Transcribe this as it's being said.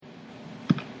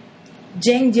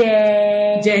Jeng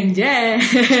jeng. Jeng jeng.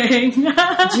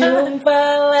 Jumpa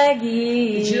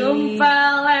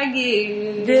lagi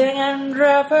dengan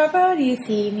Rapopo di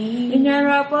sini. Dengan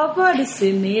Rapopo di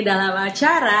sini dalam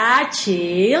acara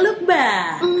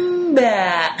Cilukba.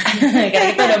 Mbak. Karena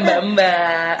kita udah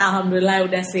mbak-mbak. Alhamdulillah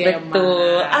udah sih.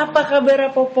 Betul. Apa kabar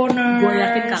Rapoponers? Gue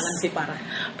yakin kangen sih parah.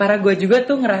 Gue juga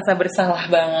tuh ngerasa bersalah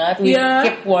banget. We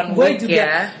skip one week juga,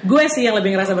 ya. Gue sih yang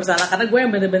lebih ngerasa bersalah karena gue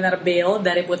yang benar-benar bail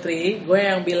dari Putri. Gue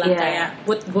yang bilang kayak,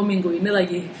 Put, gue minggu ini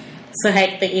lagi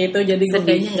sehektik itu, jadi gue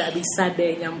kayaknya nggak bisa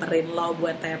deh nyamperin lo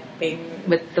buat tapping.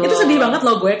 Betul. Itu sedih banget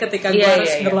lo gue ketika gue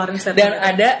harus ngeluarin statement. Dan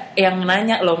ada yang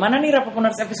nanya, lo mana nih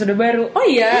Rapoponers episode baru? Oh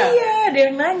iya. Iya, ada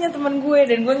yang nanya teman gue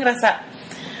dan gue ngerasa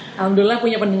alhamdulillah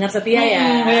punya pendengar setia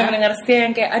ya. Punya pendengar setia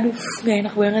yang kayak, aduh, gak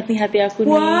enak banget nih hati aku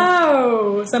nih.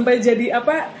 Wow, sampai jadi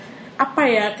apa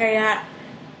ya, kayak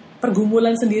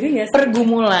pergumulan sendiri ya?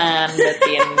 Pergumulan,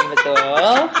 Batin,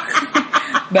 betul.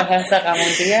 Bahasa kamu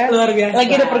itu ya. Luar biasa.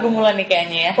 Lagi ada pergumulan nih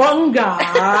kayaknya ya. Oh enggak.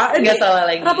 Enggak salah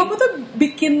lagi. Rapopo tuh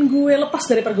bikin gue lepas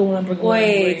dari pergumulan-pergumulan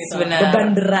gue gitu. Benar.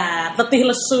 Beban berat, letih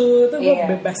lesu tuh gue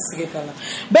bebas gitu loh.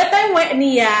 BTW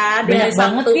nih ya, di hari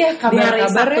Sabtu, ya, di hari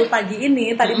Sabtu pagi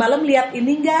ini, tadi malam lihat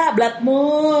ini enggak Blood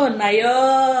Moon? Ayo.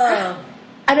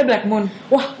 Ada Black Moon.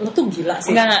 Wah, lo tuh gila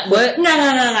sih. Enggak.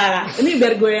 Ini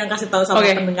biar gue yang kasih tahu sama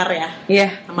pendengar ya.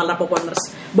 Iya. Sama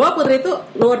Rapoponers. Bahwa Putri itu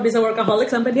luar biasa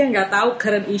workaholic sampai dia nggak tahu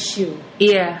current issue.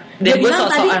 Iya. Dan gue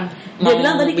sok-sokan dia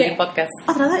bilang tadi kayak podcast.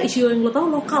 Oh ternyata isu yang lo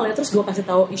tahu lokal ya. Terus gue kasih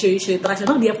tahu isu-isu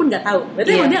internasional, dia pun nggak tahu.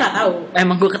 Berarti emang dia nggak tahu.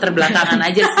 Emang gue keterbelakangan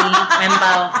aja sih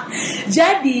mental.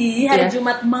 Jadi hari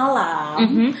Jumat malam,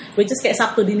 which is kayak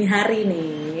Sabtu dini hari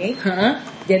nih.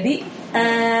 Jadi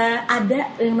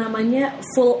ada yang namanya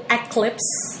full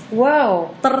eclipse.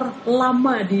 Wow,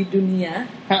 terlama di dunia.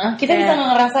 Kita bisa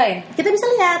ngerasain. Kita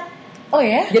bisa lihat. Oh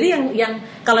ya? Jadi yang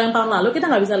kalau yang tahun lalu kita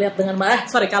nggak bisa lihat dengan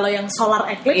kalau yang solar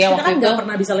eclipse kita kan nggak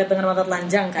pernah bisa lihat dengan mata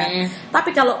telanjang kan.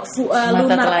 Tapi kalau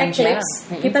lunar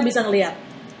eclipse kita bisa ngelihat.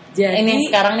 Jadi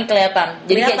ini sekarang nih kelihatan.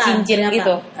 Jadi kayak cincin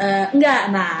gitu.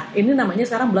 Enggak. Nah, ini namanya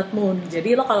sekarang blood moon.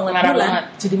 Jadi lo kalau ngeliat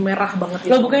bulan jadi merah banget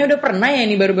gitu. Lo bukannya udah pernah ya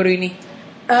ini baru-baru ini?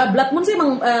 Blood moon sih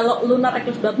emang lunar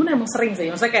eclipse blood moon emang sering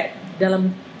sih. Maksudnya kayak dalam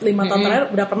 5 tahun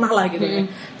terakhir udah pernah lah gitu kan.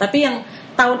 Tapi yang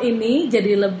tahun ini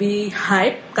jadi lebih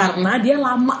hype karena dia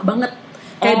lama banget.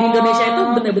 Kayak di Indonesia itu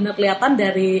benar-benar kelihatan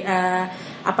dari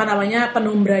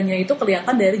penumbranya itu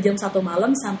kelihatan dari jam 1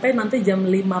 malam sampai nanti jam 5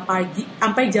 pagi.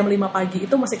 Sampai jam 5 pagi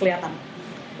itu masih kelihatan.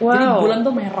 Wow. Jadi bulan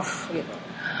tuh merah gitu.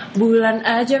 Bulan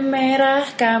aja merah,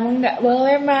 kamu nggak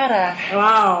boleh marah.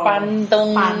 Wow.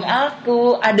 Pantung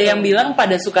aku. Ada yang bilang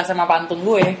pada suka sama pantung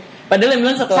gue. Padahal yang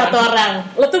bilang satu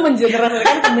orang. Lo tuh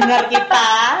mengeneralisirkan pendengar kita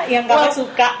yang gak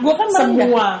suka. Gue kan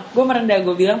semua. Gue merendah.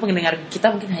 Gue bilang pendengar kita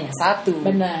mungkin hanya satu.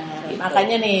 Benar. Gitu.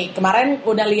 Makanya nih kemarin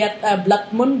udah lihat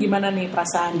Blood Moon, gimana nih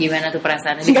perasaan? Gimana tuh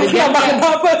perasaan? Gak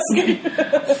apa-apa sih.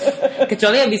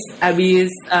 Kecuali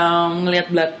abis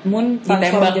ngelihat Blood Moon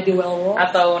ditembak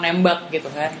atau nembak gitu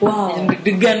kan. Wow. Yang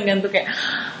deg-degan kan tuh kayak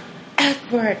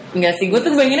Edward. Enggak sih, gue tuh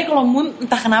bayanginnya kalau moon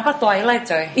entah kenapa Twilight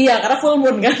coy. Iya, karena full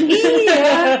moon kan. Iya.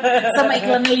 Sama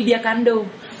iklannya Lydia Kando.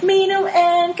 Minum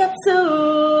and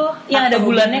kapsul. Yang ada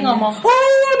bulannya ngomong. Oh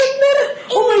iya bener.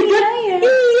 Oh my god.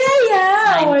 Iya ya.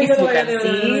 Oh my god, bukan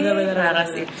sih.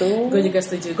 Raras itu. Gue juga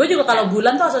setuju. Gue juga kalau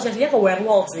bulan tuh asosiasinya ke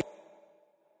werewolf sih.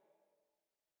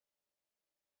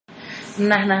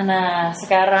 Nah,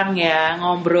 sekarang ya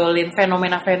ngobrolin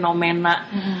fenomena-fenomena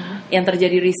yang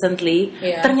terjadi recently.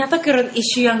 Ternyata current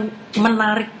issue yang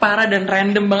menarik parah dan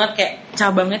random banget, kayak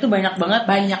cabangnya tuh banyak banget.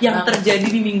 Yang terjadi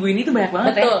di minggu ini tuh banyak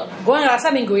banget. Betul. Gue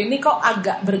ngerasa minggu ini kok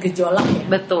agak bergejolak ya.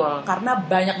 Betul. Karena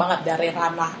banyak banget dari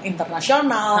ranah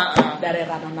internasional, dari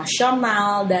ranah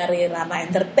nasional, dari ranah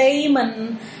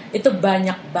entertainment. Itu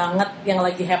banyak banget yang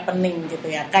lagi happening gitu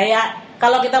ya. Kayak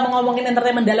kalau kita mau ngomongin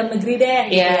entertainment dalam negeri deh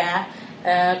gitu ya.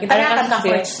 Kita akan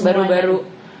coverage baru-baru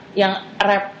yang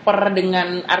rapper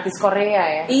dengan artis Korea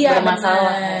ya. Iya,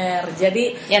 bermasalah. Bener. Jadi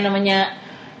yang namanya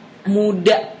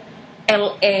Muda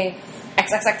LE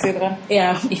XXX gitu kan.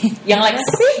 Iya. Yang Lex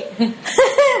sih.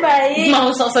 Baik.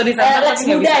 Mau sok-sok disangka Lex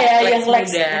muda ya, yang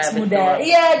Lex muda.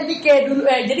 Iya, jadi kayak dulu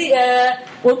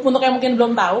untuk yang mungkin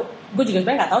belum tahu, gue juga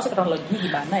sebenarnya nggak tahu sih kronologinya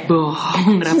gimana ya.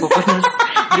 Bohong, Rapoponers.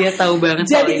 Dia tahu banget.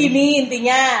 Jadi ini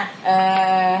intinya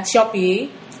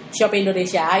Shopee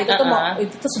Indonesia itu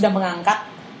tuh sudah mengangkat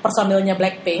personilnya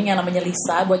Blackpink yang namanya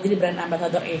Lisa buat jadi brand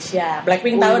ambassador Asia.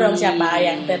 Blackpink tahu dong siapa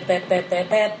yang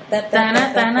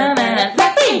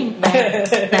Blackpink.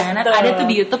 Ada tuh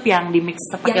di YouTube yang di mix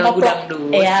pakai lagu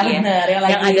dangdut. Iya benar,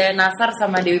 yang ada Nasar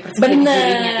sama Dewi Persik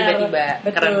jurinya tiba-tiba.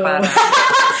 Keren parah.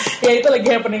 Ya itu lagi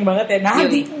happening banget ya. Nah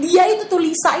dia itu tuh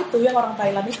Lisa itu yang orang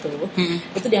Thailand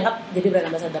itu diangkat jadi brand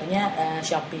ambassador-nya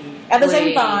Shopee. At the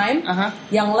same time,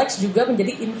 yang Lex juga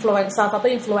menjadi salah satu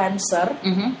influencer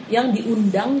yang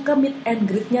diundang ke meet and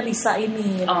greet-nya Lisa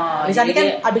ini. Lisa ini kan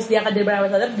abis diangkat jadi brand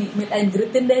ambassador di meet and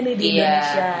greet-in deh nih di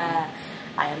Indonesia.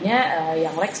 Akhirnya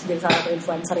yang Lex jadi salah satu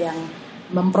influencer yang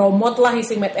mempromot lah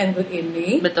isi meet and greet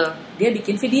ini. Betul. Dia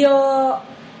bikin video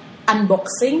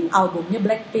unboxing albumnya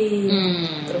Blackpink.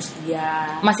 Terus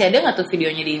dia masih ada nggak tuh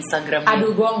videonya di Instagram?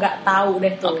 Aduh, gue nggak tahu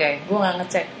deh tuh. Gue nggak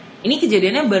ngecek. Ini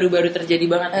kejadiannya baru-baru terjadi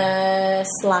banget.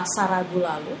 Selasa Rabu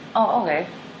lalu. Oh oke.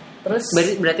 Terus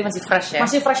berarti masih fresh ya?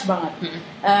 Masih fresh banget.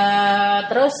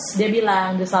 Terus dia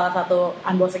bilang di salah satu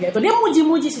unboxing itu dia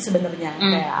muji-muji sih sebenarnya.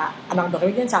 Kayak anak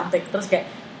Blackpink kan cantik. Terus kayak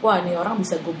wah ini orang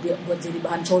bisa gue buat jadi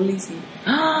bahan coli sih.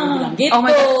 Dia bilang gitu. Oh my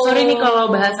god, sorry nih kalau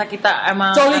bahasa kita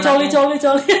emang coli.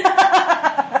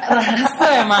 Ras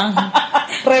tuh emang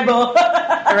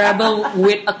rebel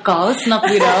with a cause, not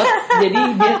without. Jadi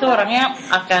dia tuh orangnya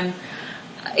akan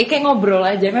kayak ngobrol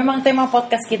aja. Memang tema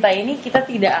podcast kita ini kita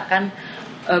tidak akan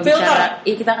bicara,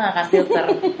 kita nggak akan filter.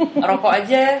 Rokok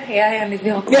aja ya yang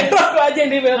difilter. Rokok aja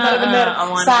yang difilter bener.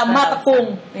 Sama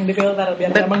tepung yang difilter biar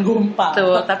nggak menggumpal.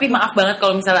 Tuh, tapi maaf banget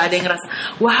kalau misalnya ada yang ngerasa,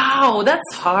 wow,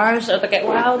 that's harsh atau kayak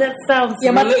wow, that sounds.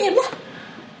 Ya matiin lah.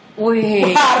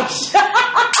 Wih.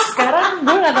 Sekarang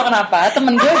gue nggak tahu kenapa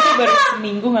temen gue baru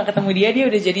seminggu nggak ketemu dia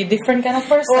udah jadi different kind of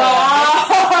person.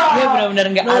 Dia benar-benar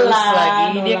nggak halus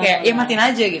lagi. Dia kayak ya matiin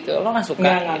aja gitu. Lo nggak suka?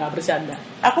 Nggak bercanda.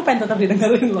 Aku pengen tetap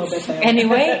didengerin lo.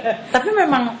 Anyway, tapi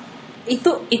memang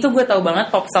itu gue tahu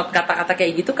banget pop out kata-kata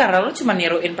kayak gitu karena lo cuma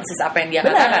niruin persis apa yang dia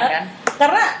katakan kan.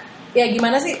 Karena ya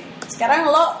gimana sih? Sekarang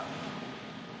lo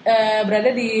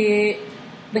berada di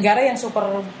negara yang super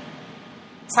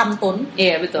santun.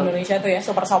 Iya betul. Indonesia tuh ya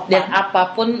super sopan. Dan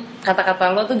apapun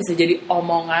kata-kata lo tuh bisa jadi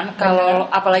omongan. Kalau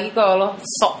apalagi kalau lo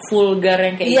sok vulgar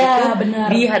yang kayak gitu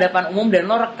di hadapan umum dan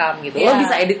lo rekam gitu. Lo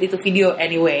bisa edit itu video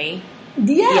anyway.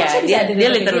 Dia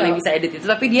literally bisa edit itu.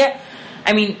 Tapi dia,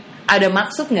 ada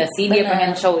maksud nggak sih dia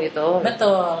pengen show itu?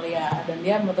 Betul ya. Dan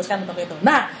dia memutuskan untuk itu.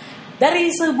 Nah, dari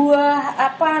sebuah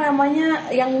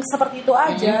yang seperti itu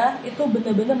aja, itu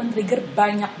benar-benar men-trigger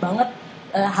banyak banget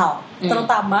hal.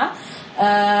 Terutama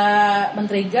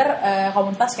men-trigger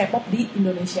komunitas K-pop di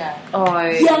Indonesia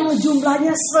yang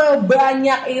jumlahnya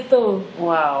sebanyak itu.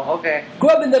 Wow, oke.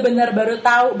 Gue bener-bener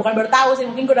bukan baru tahu sih,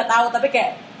 mungkin gue udah tahu, tapi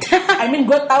kayak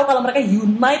gue tahu kalau mereka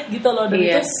unite gitu loh, dan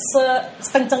itu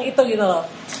sekenceng itu gitu loh.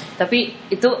 Tapi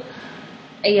itu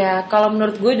ya kalau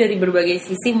menurut gue dari berbagai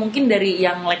sisi, mungkin dari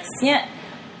yang Lex-nya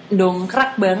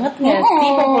dongkrak banget nggak sih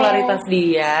popularitas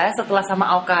dia setelah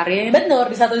sama Awkarin? Bener,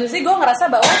 di satu sisi gue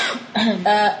ngerasa bahwa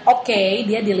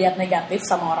dia dilihat negatif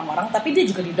sama orang-orang, tapi dia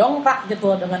juga didongkrak gitu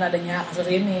loh dengan adanya kasus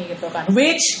ini gitu kan,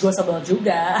 which gue sebel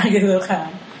juga gitu kan.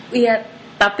 Iya,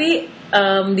 tapi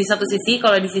di satu sisi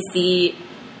kalau di sisi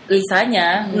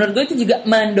Lisanya, menurut gue itu juga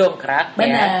mendongkrak.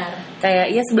 Benar.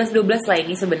 Kayak 11-12 lah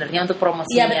ini sebenarnya untuk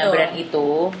promosinya brand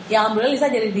itu. Ya alhamdulillah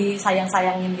Lisa jadi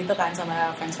disayang-sayangin gitu kan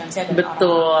sama fans-fansnya dan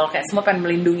betul, kayak semua pengen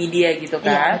melindungi dia gitu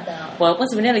kan. Iya, walaupun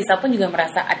sebenarnya Lisa pun juga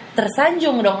merasa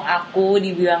tersanjung dong aku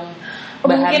dibilang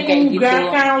bahan mungkin kayak gitu.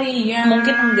 Kali ya.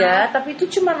 Mungkin enggak, tapi itu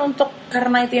cuma untuk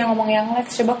karena itu yang ngomong yang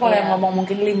Lex. Coba kalau yang ngomong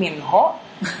mungkin Lee Min Ho.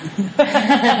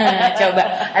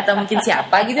 Coba, atau mungkin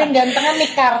siapa gitu yang gantengan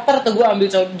Nick Carter tuh, gue ambil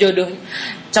jodoh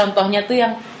contohnya tuh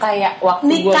yang kayak waktu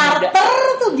Nick Carter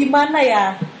muda. Tuh gimana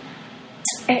ya?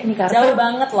 Nick Carter jauh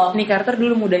banget loh. Nick Carter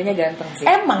dulu mudanya ganteng sih.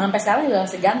 Emang sampai sekarang juga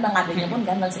masih ganteng, adiknya pun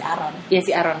ganteng si Aaron. Ya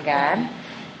si Aaron kan.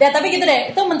 Ya tapi gitu deh,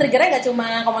 itu men-triggernya gak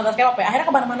cuma komunitas K-pop ya, akhirnya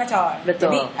kemana-mana coy.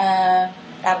 Betul. Jadi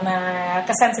karena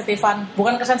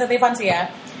bukan kesensitifan sih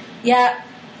ya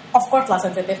of course lah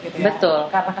sensitif gitu ya.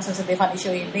 Betul. Karena kesensitifan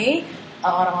isu ini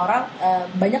orang-orang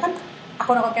banyak kan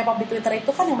akun-akun K-pop di Twitter itu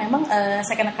kan yang memang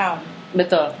second account.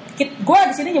 Betul. Gue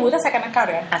di sini nyebutnya second account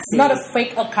ya. Asli. Not a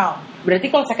fake account. Berarti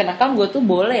kalau second account gue tuh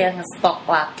boleh ya nge-stok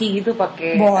laki gitu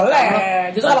pakai.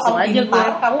 Boleh. Justru kalau kamu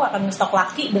pintar, kamu akan nge-stok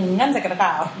laki dengan second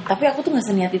account. Tapi aku tuh nggak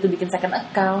seniat itu bikin second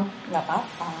account. Nggak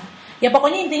apa-apa. Ya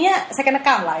pokoknya intinya second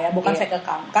account lah ya, bukan fake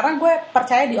account. Karena gue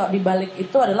percaya di balik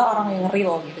itu adalah orang yang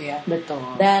real gitu ya. Betul.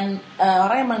 Dan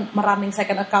orang yang merunning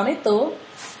second account itu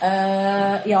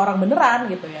ya orang beneran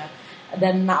gitu ya.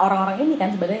 Dan orang-orang ini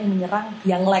kan sebenarnya yang menyerang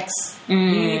yang Lex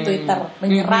di Twitter,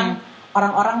 menyerang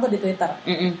orang-orang tuh di Twitter.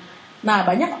 Nah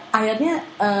banyak akhirnya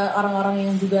orang-orang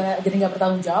yang juga jadi nggak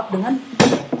bertanggung jawab dengan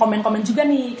komen-komen juga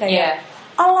nih kayak,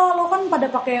 Allah lo kan pada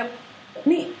pakai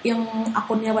nih yang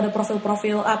akunnya pada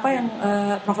profil-profil yang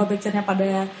profil picture-nya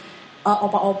pada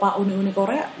opa-opa uni-uni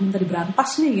Korea minta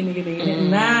diberantas nih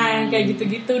gini. Nah yang kayak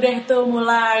gitu-gitu deh tuh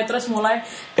mulai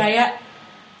kayak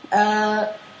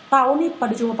tahu nih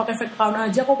pada cuma pakai fake account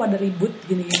aja kok pada ribut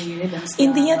gini dan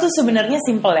intinya tuh sebenarnya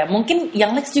simple ya. Mungkin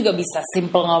yang Lex juga bisa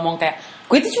simple ngomong kayak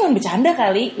gue itu cuma bercanda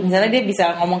kali, misalnya dia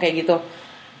bisa ngomong kayak gitu.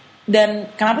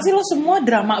 Dan kenapa sih lo semua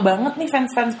drama banget nih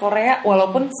fans Korea,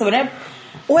 walaupun sebenarnya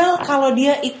kalau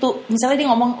dia itu misalnya dia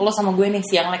ngomong lo sama gue nih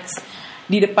si yang Lex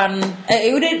di depan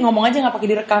udah ngomong aja nggak pakai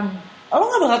direkam, lo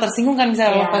nggak bakal tersinggung kan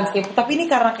misalnya lo fans K-pop. Tapi ini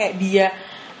karena kayak dia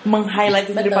meng-highlight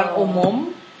itu di depan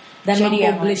umum dan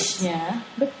mempublishnya.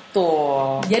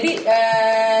 Betul. Jadi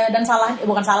dan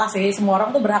bukan salah sih, semua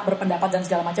orang tuh berhak berpendapat dan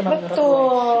segala macam menurut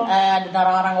gue. Dan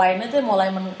orang-orang lainnya tuh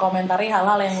mulai mengomentari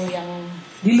hal-hal yang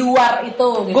di luar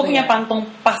itu. Gitu gue punya pantung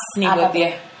pas nih buat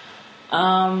dia.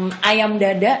 Ayam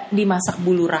dada dimasak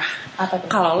bulurah.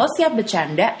 Kalau lo siap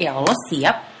bercanda, ya lo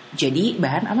siap jadi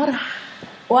bahan amarah.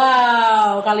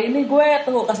 Wow, kali ini gue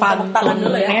tuh kasih tepuk tangan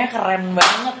dulu ya. Keren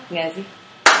banget gak sih?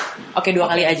 Oke, 2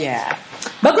 kali aja.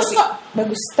 Bagus kok.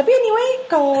 Bagus. Tapi anyway,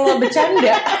 kalau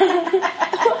bercanda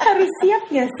lo harus siap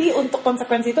gak sih untuk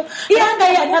konsekuensi itu? Iya,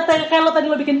 kayak lo tadi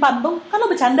lo bikin pantung, kan lo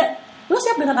bercanda. Lo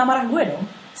siap dengan amarah gue dong?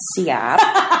 Siap.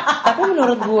 Tapi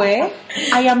menurut gue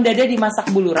ayam dada dimasak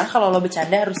bulurah, kalau lo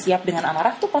bercanda harus siap dengan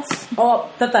amarah tuh pas. Oh,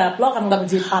 tetap lo akan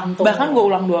bikin pantung. Bahkan gue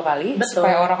ulang 2 kali. Betul.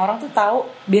 Supaya orang-orang tuh tahu,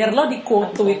 biar lo di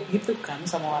quote tweet gitu kan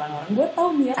sama orang-orang. Gue tahu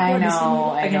niat lo di sini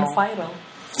lo pengen viral.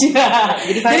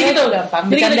 Jadi gitu gampang.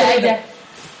 Bercanda aja.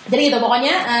 Jadi gitu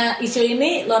pokoknya isu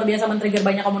ini luar biasa men-trigger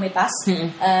banyak komunitas.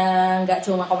 Nggak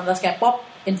cuma komunitas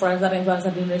K-pop, influencer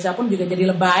di Indonesia pun juga jadi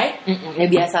lebay. Ya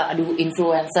biasa,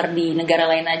 influencer di negara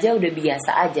lain aja udah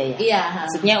biasa aja ya. Iya.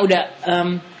 Maksudnya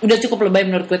udah cukup lebay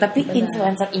menurut gue. Tapi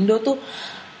influencer Indo tuh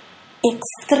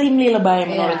extremely lebay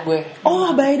menurut gue.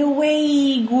 Oh, by the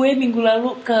way, gue minggu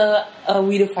lalu ke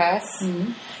We The Fest.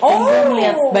 Dan gue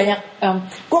ngeliat banyak,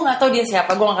 gue nggak tahu dia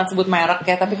siapa, gue nggak akan sebut merek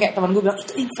ya, tapi kayak teman gue bilang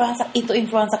itu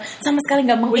influencer, sama sekali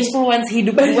nggak menginfluence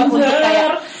hidup gue untuk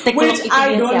kayak take a look itu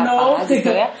dia siapa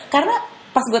gitu ya. Karena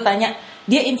pas gue tanya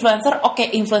dia influencer,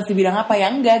 influence di bidang apa ya?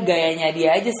 Enggak, gayanya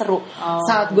dia aja seru.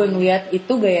 Saat gue ngeliat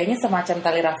itu gayanya semacam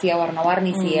tali rafia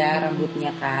warna-warni sih ya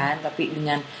rambutnya kan, tapi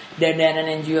dengan dandanan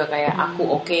yang juga kayak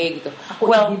aku gitu. Aku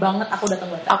indie banget, aku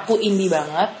datang WTF.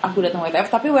 Aku datang WTF,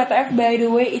 tapi WTF by the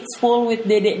way it's full with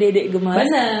dedek-dedek gemes.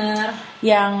 Bener.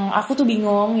 Yang aku tuh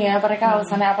bingung ya, mereka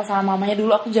alasannya apa sama mamanya. Dulu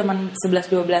aku zaman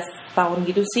 11-12 tahun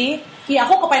gitu sih. Iya,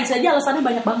 aku ke pensi aja alasannya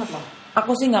banyak banget loh.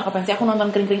 Aku sih nggak ke pensi, aku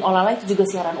nonton Kring-Kring Olala itu juga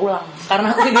siaran ulang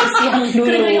karena aku tidur siang dulu.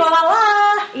 Kring-Kring Olala,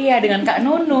 iya dengan Kak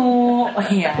Nunu,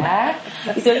 iya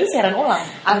itu aja siaran ulang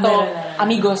atau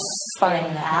Amigos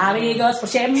paling enggak. Amigos por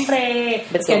siempre,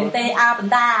 gente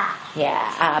bentar.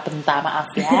 Ya, bentar maaf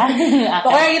ya.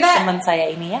 Pokoknya kita teman saya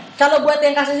ini ya. Kalau buat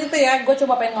yang kasus itu ya, gue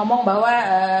coba pengen ngomong bahwa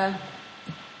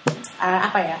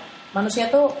manusia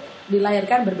tuh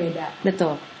dilahirkan berbeda.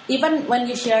 Betul. Even when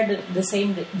you share the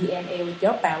same DNA with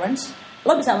your parents,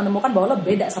 lo bisa menemukan bahwa lo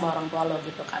beda sama orang tua lo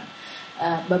gitu kan.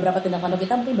 Beberapa tindakan lo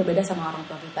kita mungkin berbeda sama orang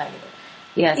tua kita gitu.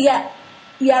 Yes.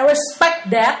 Ya respect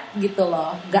that gitu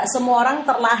loh. Gak semua orang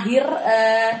terlahir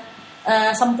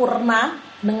sempurna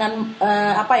dengan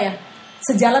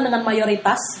sejalan dengan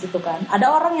mayoritas gitu kan.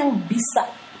 Ada orang yang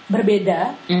bisa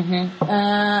berbeda.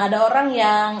 Ada orang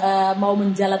yang mau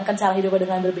menjalankan cara hidupnya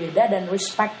dengan berbeda dan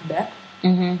respect that.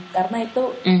 Karena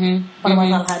itu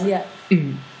permasalahan dia.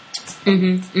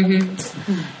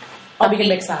 Bikin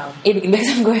back sound. Bikin back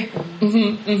sound gue.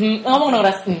 Ngomong dong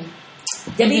Ras.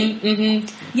 Jadi,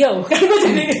 kan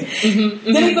gue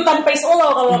jadi ikutan pace lo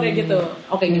kalau kayak gitu.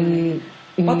 Oke, gini.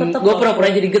 Gue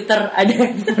pura-pura jadi getar ada.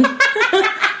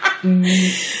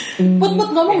 Put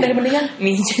ngomong dari mendingan.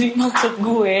 Nih jadi maksud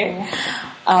gue.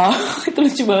 Itu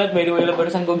lucu banget by the way,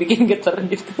 barusan gue bikin getar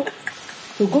gitu.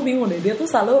 Tuh gue bingung deh, dia tuh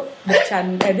selalu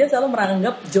bercanda, dia selalu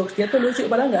meranggap jokes dia tuh lucu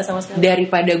padahal nggak sama sekali.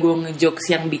 Daripada gue ngejokes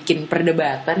yang bikin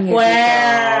perdebatan gitu.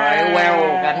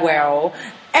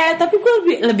 Tapi gue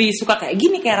lebih suka kayak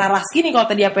gini, kayak Raras gini. Kalau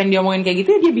tadi apa yang dia omongin kayak gitu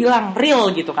ya dia bilang real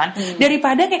gitu kan.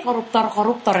 Daripada kayak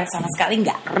koruptor yang sama sekali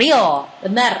nggak real.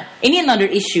 Benar. Ini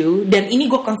another issue dan ini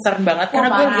gue concern banget karena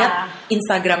gue lihat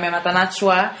Instagramnya Mata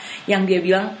Najwa yang dia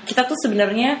bilang kita tuh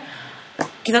sebenarnya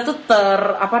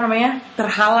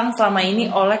terhalang selama ini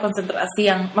oleh konsentrasi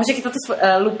yang maksudnya kita tuh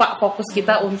lupa fokus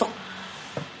kita untuk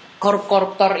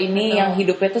koruptor ini yang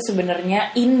hidupnya tuh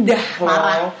sebenarnya indah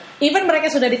loh. Even mereka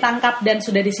sudah ditangkap dan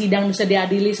sudah disidang, sudah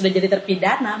diadili, sudah jadi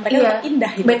terpidana, mereka indah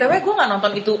hidupnya. BTW gue nggak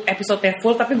nonton itu episode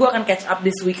full, tapi gue akan catch up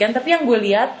this weekend. Tapi yang gue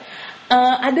lihat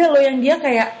ada loh yang dia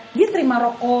kayak dia terima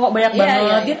rokok banyak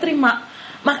banget, dia terima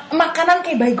makanan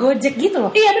kayak by Gojek gitu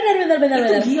loh. Iya benar.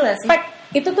 Itu gila sih.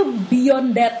 Itu tuh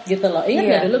beyond that gitu loh. Ingat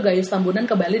gak dulu Gayus Tambunan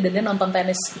ke Bali dan dia nonton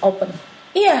tenis open.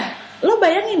 Iya. Lo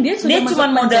bayangin dia sudah masuk cuma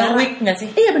modal penjara. week nggak sih?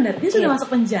 Iya benar, dia sudah masuk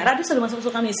penjara, dia sudah masuk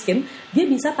suka miskin. Dia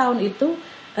bisa tahun itu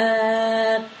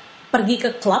pergi ke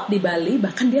klub di Bali,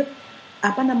 bahkan dia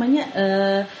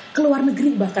ke luar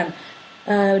negeri bahkan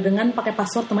dengan pakai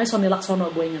password namanya Sony Laksono,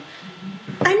 gue ingat.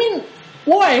 I mean,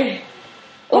 why?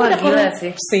 Wah gila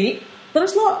sih.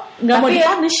 Terus lo nggak mau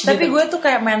dipunish? Tapi gue tuh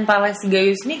kayak mentalnya si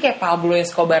Gayus nih kayak Pablo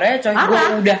Escobar aja,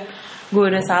 coy. Gue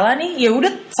udah salah nih, ya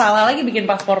udah salah lagi bikin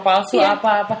paspor palsu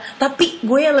apa-apa. Tapi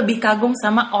gue yang lebih kagum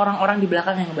sama orang-orang di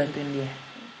belakang yang ngebantuin dia.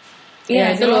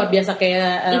 Iya, itu luar biasa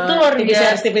kayak itu luar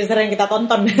biasa TV yang kita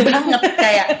tonton banget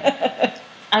kayak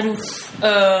aduh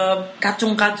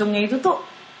kacung-kacungnya itu tuh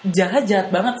jahat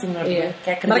banget sih menurut gue.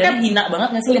 Kayak kerjanya hina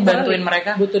banget nggak sih bantuin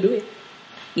mereka? Butuh duit.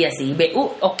 Iya sih,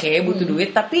 BU butuh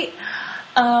duit, tapi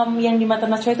yang di mata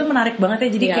Najwa itu menarik banget ya.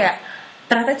 Jadi kayak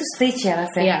ternyata itu stage ya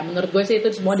rasanya. Iya, menurut gue sih itu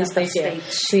semua di stage ya.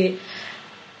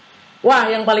 Wah,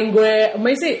 yang paling gue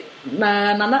amazed sih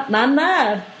Nana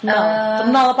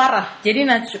kenal parah. Jadi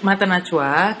mata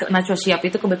Najwa Shihab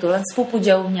itu kebetulan sepupu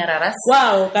jauhnya Raras.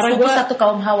 Wow, karena sepupu satu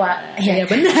kaum Hawa. Iya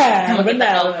benar.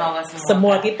 Kaum Hawa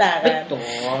semua kita kan. Betul.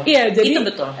 Iya, jadi itu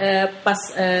betul. Pas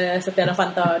Setia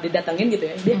Novanto didatengin gitu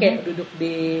ya, dia kayak duduk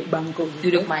di bangku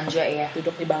gitu. Duduk manja ya.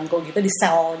 Duduk di bangku gitu di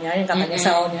selnya yang katanya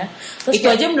selnya. Terus itu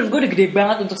aja menurut gue udah gede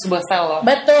banget untuk sebuah sel loh.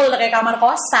 Betul, kayak kamar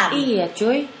kosan. Iya,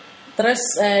 cuy. Terus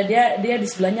dia di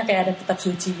sebelahnya kayak ada kitab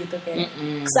suci gitu kayak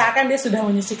seakan dia sudah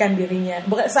menyucikan dirinya,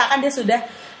 bukan seakan dia sudah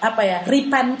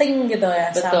repenting gitu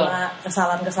ya. Betul.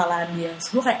 Sama kesalahan dia.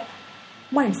 Gue kayak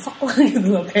mindfuck lah gitu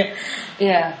loh kayak.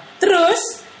 Iya.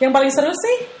 Terus yang paling seru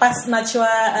sih pas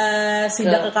Najwa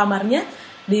sidak ke kamarnya,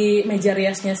 di meja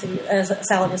riasnya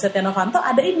selnya Setia Novanto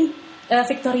ada ini.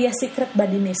 Victoria's Secret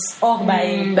body mist.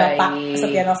 Baik. Bapak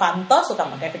Setia Novanto suka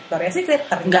pakai Victoria's Secret.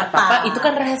 Enggak apa-apa, itu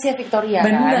kan rahasia Victoria.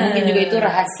 Bener. Kan? Mungkin juga itu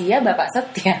rahasia Bapak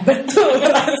Setia. Betul.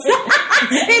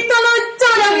 Itu lucu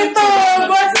yang itu.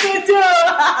 Gue setuju.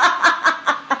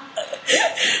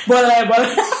 Boleh.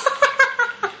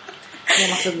 Ya,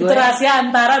 maksud gue itu rahasia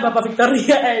antara Bapak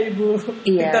Victoria Ibu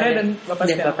Victoria dan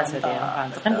Bapak Setia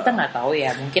Novanto. Kan kita nggak tahu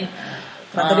ya, mungkin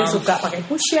ternyata dia suka pakai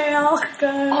pushel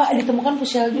kan. Oh, ditemukan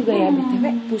pushel juga ya.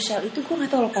 BTW pushel itu gue gak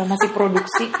tahu loh kalau masih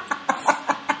produksi.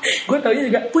 Gue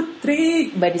taunya juga Putri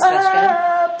body splash kan.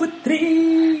 Putri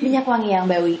minyak wangi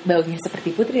yang baunya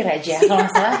seperti Putri Raja. Kalau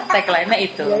nggak salah tagline-nya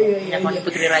itu. Minyak wangi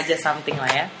Putri Raja something lah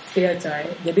ya. Iya coy.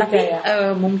 Jadi tapi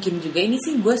kayak mungkin juga ini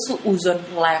sih gue suuzon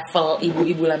level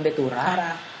ibu-ibu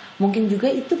Lambetura. Mungkin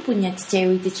juga itu punya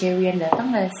cecewi-cecewi yang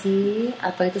datang gak sih?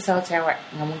 Atau itu sel cewek?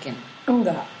 Nggak mungkin.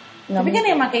 Enggak. Tapi kan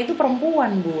yang pakai itu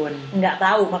perempuan, Bun. Nggak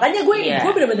tahu. Makanya gue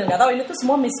benar-benar nggak tahu. Ini tuh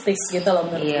semua mistis gitu loh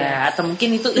menurut gue. Atau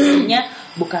mungkin itu isinya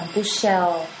bukan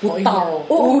pushel, putau.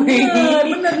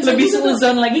 Benar. Lebih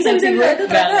seuzon lagi kan sih gue. Itu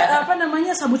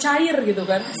ternyata sabu cair gitu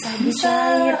kan. Sabu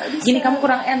cair. Gini kamu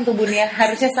kurang tuh Bun ya.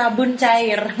 Harusnya sabun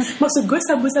cair. Maksud gue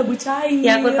sabu-sabu cair.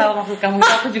 Ya aku tahu maksud kamu.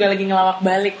 Aku juga lagi ngelawak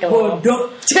balik loh.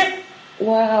 Bodoh. Cek.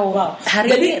 Wow.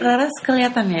 Hari ini Raras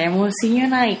kelihatan ya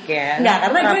emosinya naik ya. Enggak,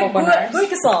 karena gue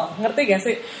kesel, ngerti gak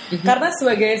sih? Karena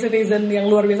sebagai citizen yang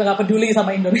luar biasa gak peduli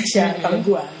sama Indonesia, kalau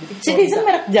gue. Citizen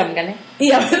merek jam kan ya?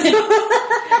 Iya betul.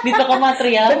 Di toko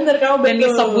material. Bener kamu betul. Dan di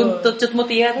Sobun Cut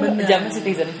Mutia tuh jamnya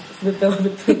Citizen. Betul.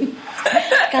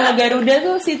 Kalau Garuda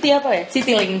tuh City apa ya?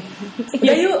 Citylink.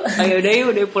 Ya yuk.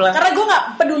 Udah pulang. Karena gue gak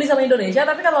peduli sama Indonesia,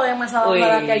 tapi kalau yang masalah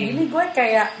kayak gini gue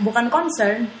kayak bukan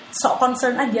concern,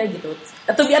 concern aja gitu.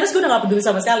 Atau biasa gue udah gak peduli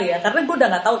sama sekali ya, karena gue udah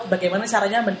gak tahu bagaimana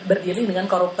caranya berdiri dengan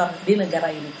koruptor di negara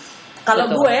ini. Kalau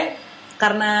gue,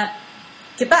 karena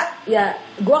kita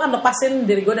gue akan lepasin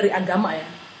diri gue dari agama ya.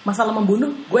 Masalah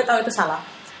membunuh, gue tahu itu salah.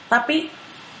 Tapi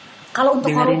kalau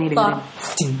untuk koruptor,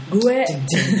 gue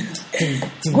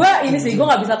ini sih gue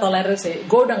nggak bisa tolerir sih.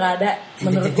 Gue udah nggak ada,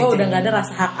 menurut gue udah nggak ada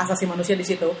rasa hak asasi manusia di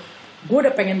situ. Gue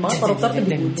udah pengen banget koruptor itu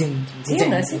dibunuh. Iya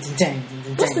nggak sih?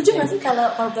 Lo setuju nggak sih kalau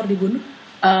koruptor dibunuh?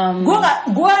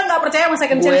 Gue nggak percaya sama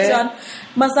second chance, John.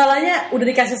 Masalahnya udah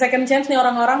dikasih second chance nih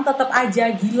orang-orang tetap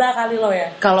aja gila kali lo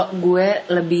ya. Kalau gue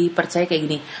lebih percaya kayak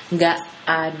gini, nggak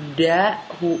ada.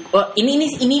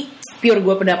 Ini pure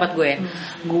gue pendapat gue.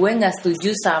 Gue nggak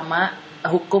setuju sama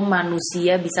hukum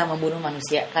manusia bisa membunuh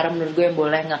manusia, karena menurut gue yang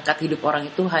boleh ngangkat hidup orang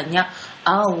itu hanya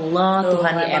Allah,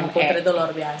 Tuhan YME. Itu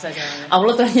luar biasa jangan.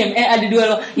 Allah, Tuhan YME, ada dua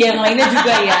loh. Yang lainnya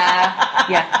juga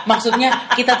ya maksudnya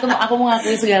kita tuh, aku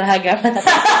mengakui segala agama, tapi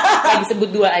lagi sebut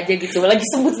dua aja gitu. Lagi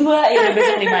sebut dua, ya udah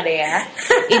besok 5 deh ya.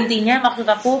 Intinya maksud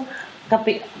aku,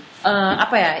 tapi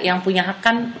yang punya hak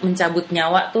kan mencabut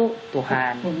nyawa tuh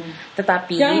Tuhan.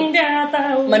 Tetapi yang dia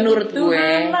tahu menurut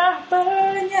gue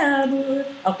penyabut.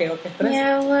 Oke.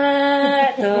 Nyawa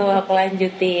tuh aku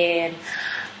lanjutin.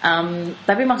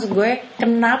 Tapi maksud gue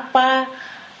kenapa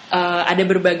ada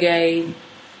berbagai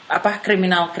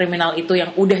kriminal itu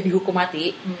yang udah dihukum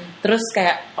mati, terus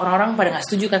kayak orang-orang pada nggak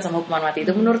setuju kan sama hukuman mati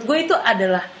itu. Menurut gue itu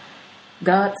adalah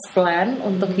God's plan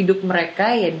untuk hidup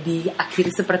mereka ya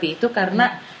diakhiri seperti itu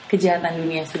karena kejahatan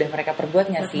dunia yang sudah mereka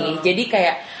perbuat nggak sih? Jadi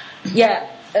kayak ya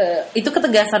itu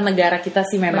ketegasan negara kita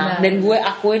sih memang. Benar. Dan gue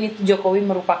akuin itu Jokowi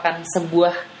merupakan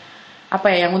sebuah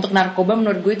yang untuk narkoba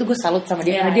menurut gue itu gue salut sama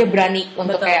dia karena dia berani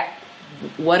untuk kayak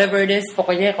whatever it is,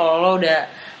 pokoknya kalau lo udah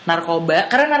narkoba,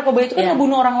 karena narkoba itu kan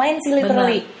ngebunuh orang lain sih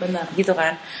literally, benar. Gitu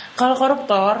kan. Kalau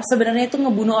koruptor sebenarnya itu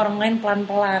ngebunuh orang lain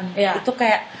pelan-pelan, itu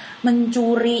kayak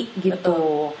mencuri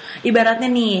gitu.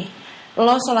 Ibaratnya nih,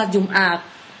 lo sholat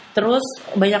Jumat, terus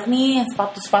banyak nih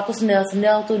sepatu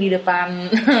sendal tuh di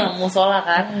depan musola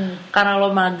kan, karena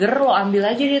lo mager lo ambil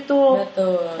aja dia tuh.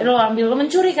 Betul. Lo ambil, lo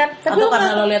mencuri kan, tapi atau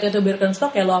karena lo lihat itu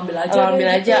Birkenstock ya lo ambil aja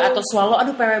gitu. Atau swallow,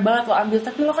 aduh PW banget lo ambil,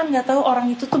 tapi lo kan nggak tahu orang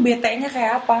itu tuh bete-nya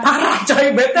kayak apa. Parah coy,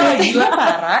 bete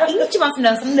parah. Ini cuma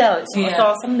sendal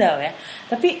soal sendal ya,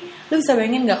 tapi lo bisa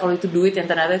bayangin nggak kalau itu duit yang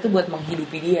ternyata itu buat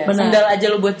menghidupi dia. Benar. Sendal aja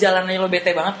lo buat jalan aja lo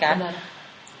bete banget kan. Benar.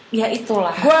 Ya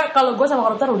itulah. Kalau gue sama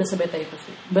koruptor udah sebete itu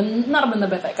sih.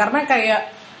 Benar-benar bete. Karena kayak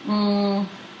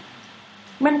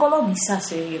kalau bisa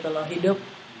sih gitu loh hidup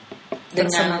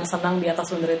dengan senang-senang di atas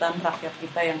penderitaan rakyat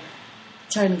kita yang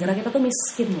negara kita tuh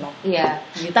miskin loh. Iya.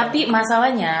 Gitu. Tapi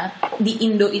masalahnya di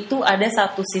Indo itu ada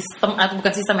satu sistem atau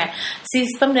bukan sistem ya,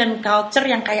 sistem dan culture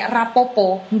yang kayak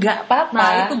rapopo, nggak apa-apa.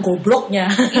 Nah itu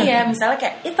gobloknya. Iya, misalnya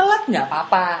kayak telat nggak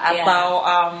apa-apa atau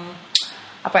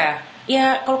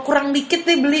ya kalau kurang dikit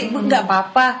nih beli nggak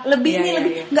apa-apa, lebih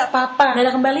nggak apa-apa, nggak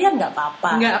ada kembalian nggak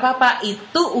apa-apa,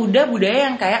 itu udah budaya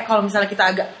yang kayak kalau misalnya kita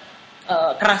agak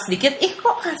keras dikit,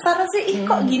 kok kasar sih,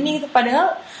 kok gini gitu,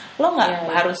 padahal lo nggak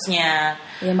harusnya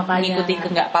ngikutin ke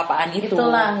nggak apa-apaan itu.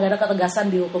 Itulah nggak ada ketegasan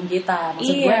di hukum kita.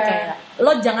 Maksud gue kayak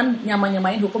lo jangan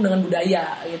nyamain hukum dengan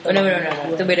budaya gitu. Benar.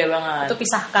 Itu beda banget. Itu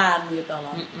pisahkan gitu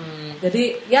loh.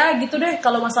 Jadi ya gitu deh.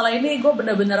 Kalau masalah ini gue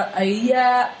benar-benar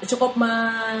cukup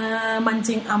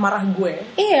memancing amarah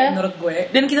gue. Iya. Menurut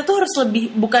gue. Dan kita tuh harus lebih,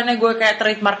 bukannya gue kayak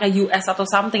trademarknya US atau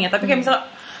something ya, tapi kayak misalnya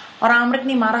orang Amerika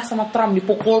nih marah sama Trump,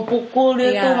 dipukul-pukul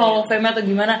dia tuh Hall of Fame atau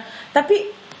gimana.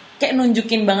 Tapi kayak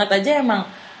nunjukin banget aja emang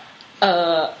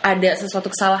ada sesuatu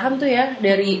kesalahan tuh ya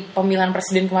dari pemilihan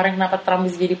presiden kemarin, kenapa Trump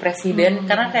bisa jadi presiden,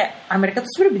 karena kayak Amerika tuh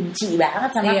sebenarnya benci banget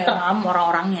sama Trump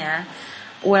orang-orangnya.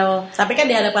 Well, tapi kan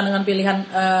dihadapkan dengan pilihan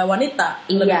wanita,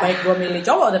 lebih baik gue milih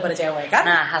cowok daripada cewek kan.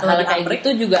 Nah hal-hal kayak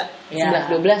gitu juga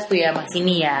 11-12 tuh ya Mas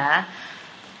ini ya.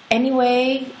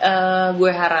 Anyway,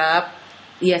 gue harap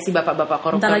si bapak-bapak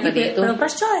koruptor tadi itu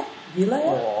Pilpres coy. Gila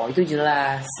ya. Oh itu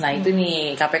jelas. Nah itu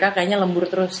nih KPK kayaknya lembur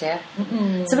terus ya.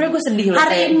 Sebenarnya gue sedih loh.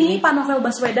 Hari ini Pak Novel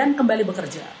Baswedan kembali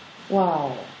bekerja.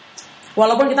 Wow.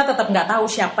 Walaupun kita tetap nggak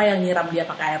tahu siapa yang nyiram dia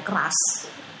pakai air keras.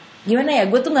 Gimana ya?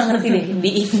 Gue tuh nggak ngerti deh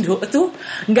di Indo tuh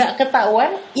nggak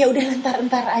ketahuan. Ya udah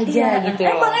entar aja gitu.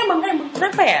 Emang.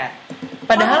 Kenapa ya?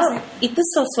 Padahal itu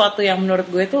sesuatu yang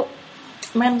menurut gue tuh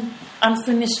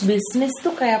unfinished business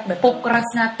tuh kayak pop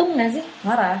keras ngatung nggak sih?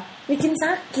 Marah. Bikin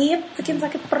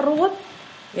sakit perut.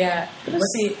 Ya, terus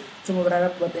sih cuma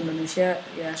berharap buat Indonesia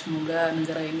ya semoga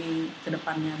negara ini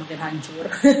kedepannya makin hancur.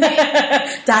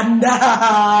 Canda.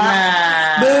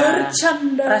 Nah,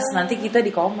 bercanda. Ras nanti kita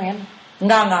di komen.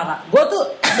 Enggak. Gue tuh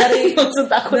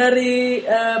dari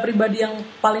pribadi yang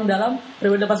paling dalam,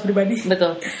 pribadi.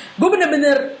 Betul. Gue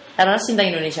bener-bener karena cinta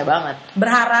Indonesia banget.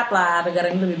 Berharap lah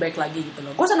negara ini lebih baik lagi gitu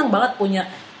loh. Gue senang banget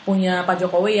punya Pak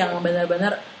Jokowi yang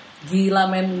benar-benar gila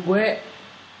men. Gue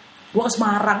ke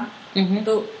Semarang,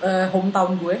 itu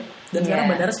hometown gue, dan sekarang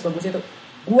bandara sebagus itu.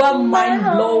 Gue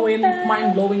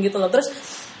mind blowing gitu loh. Terus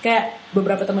kayak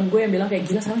beberapa teman gue yang bilang kayak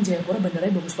gila sekarang Jayapura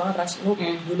bandaranya bagus banget Ras. Lo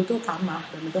dulu tuh tanah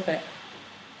dan itu kayak,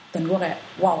 dan gue kayak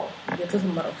wow, dia tuh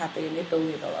merhatiin itu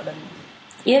gitu loh. Dan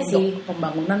iya sih,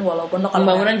 pembangunan walaupun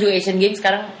pembangunan juga Asian Games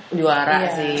sekarang juara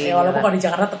sih. Ya, walaupun kalau di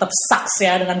Jakarta tetap sucks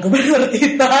ya dengan gubernur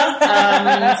kita.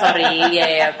 Sorry,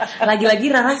 ya.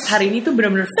 Lagi-lagi Raras hari ini tuh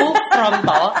benar-benar full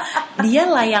frontal. Dia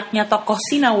layaknya tokoh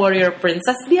Sina Warrior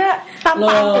Princess, dia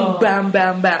tampang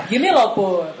bam. Gini loh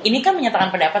Pur. Ini kan menyatakan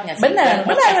pendapatnya sih. Benar.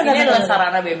 Ini adalah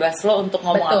sarana bebas lo untuk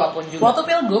ngomong apapun juga. Waktu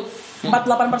Pilgub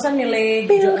 48%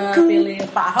 pilih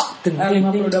Pak Ahok,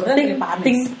 52% pilih Pak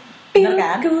Anies. Benar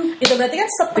kan? Itu berarti kan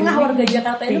setengah warga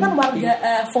Jakarta itu kan warga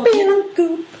vote-nya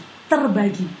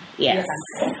terbagi. Yes. Ya kan?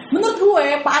 Menurut gue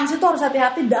Pak Anies itu harus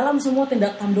hati-hati dalam semua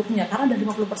tindak tanduknya karena ada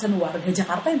 50% warga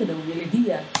Jakarta yang tidak memilih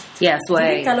dia. Yes,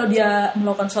 jadi kalau dia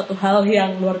melakukan suatu hal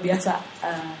yang luar biasa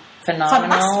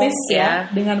fantastis ya,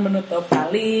 dengan menutup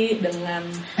kali, dengan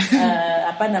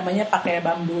pakai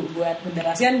bambu buat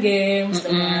bendera Asian Games,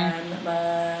 dengan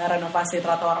merenovasi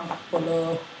trotoar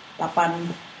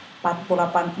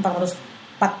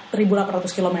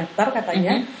 4.800 km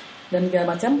katanya, dan segala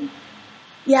macam.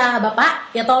 Ya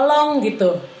Bapak, ya tolong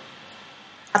gitu.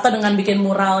 Atau dengan bikin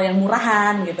mural yang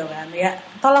murahan gitu kan, ya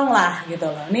tolonglah gitu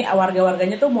loh. Ini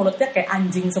warga-warganya tuh mulutnya kayak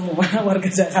anjing semua,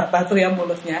 warga Jakarta tuh ya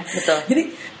mulutnya. Betul.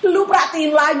 Jadi lu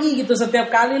perhatiin lagi gitu,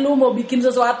 setiap kali lu mau bikin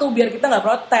sesuatu biar kita nggak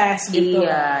protes gitu.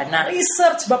 Iya. Nah,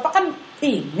 research Bapak kan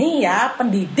ini ya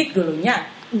pendidik dulunya.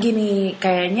 Gini,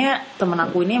 kayaknya temen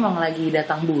aku ini emang lagi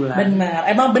datang bulan.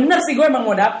 Emang bener sih, gue emang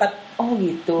mau dapet. Oh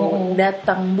gitu.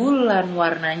 Datang bulan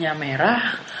warnanya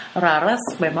merah, Raras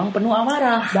memang penuh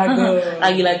amarah. Bagus.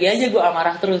 Lagi-lagi aja gue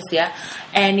amarah terus ya.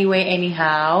 Anyway,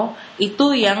 anyhow,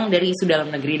 itu yang dari isu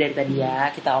dalam negeri dari tadi ya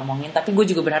kita omongin. Tapi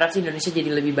gue juga berharap sih Indonesia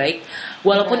jadi lebih baik.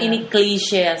 Walaupun ini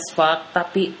klise as fuck,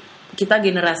 tapi kita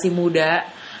generasi muda,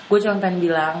 gue cuma pengen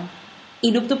bilang,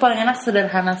 hidup tuh paling enak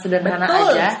sederhana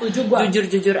Betul, aja,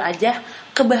 jujur aja.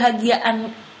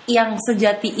 Kebahagiaan yang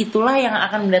sejati itulah yang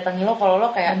akan mendatangi lo kalau lo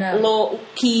kayak low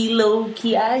key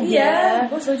aja. Iya,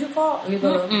 gue setuju kok gitu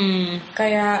loh.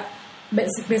 Kayak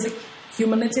basic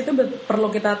human needs itu perlu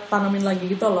kita tanamin lagi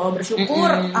gitu loh.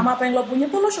 Bersyukur sama apa yang lo punya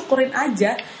tuh lo syukurin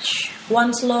aja.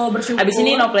 Once lo bersyukur. Abis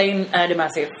ini no playing The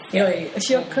Massive. Yoi,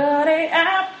 syukuri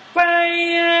apa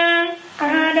yang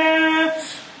ada.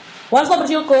 Once lo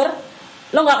bersyukur,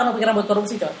 lo gak akan kepikiran buat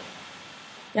korupsi, coy.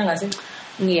 Ya gak sih?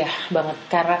 Iya banget,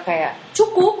 karena kayak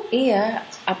cukup. Iya,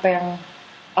 apa yang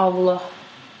Allah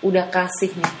udah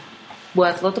kasih nih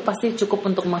buat lo tuh pasti cukup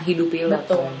untuk menghidupi lo.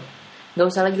 Betul. Gak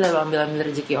usah lagi lah lo ambil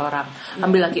rezeki orang,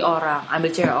 ambil laki orang, ambil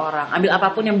cewek orang, ambil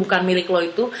apapun yang bukan milik lo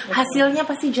itu. Betul. Hasilnya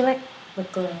pasti jelek.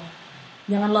 Betul.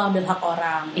 Jangan lo ambil hak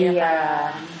orang. Iya. Ya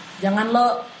kan? Jangan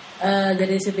lo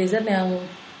jadi citizen yang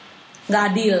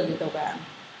gak adil gitu kan.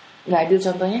 Gak adil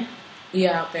contohnya?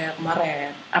 Iya, kayak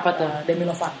kemarin. Apa tuh? Demi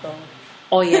Lovato.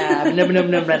 Oh ya,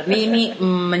 benar. Ini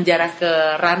menjarah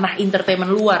ke ranah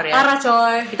entertainment luar ya. Parah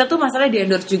coy. Kita tuh masalah di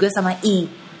endorse juga sama E.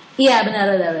 Iya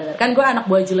benar. Kan gue anak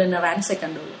buah Julian Rancic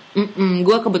kan dulu.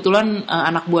 Gue kebetulan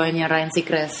anak buahnya Ryan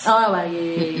Seacrest. Oh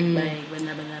baik,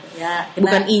 benar. Ya. Kita...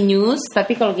 Bukan E-News,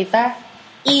 tapi kalau kita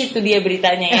itu dia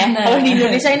beritanya ya. Kalau di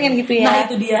Indonesia ini kan gitu ya. Nah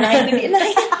itu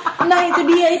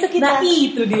dia. Itu kita. Nah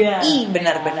itu dia.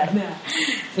 Benar.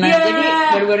 Nah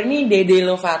jadi baru-baru ini Dede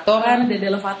Lovato kan. Dede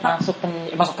Lovato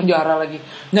masuk penjara lagi.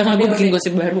 Nggak gue bikin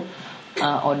gosip baru.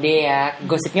 Ode ya,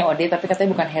 gosipnya Ode tapi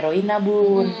katanya bukan heroina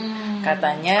bun.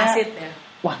 Katanya. Asid ya.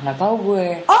 Wah nggak tahu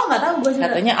gue. Oh nggak tahu gue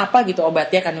juga. Katanya apa gitu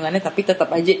obatnya kandungannya tapi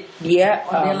tetap aja dia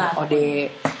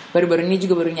Ode. Baru-baru ini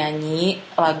juga baru nyanyi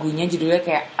lagunya judulnya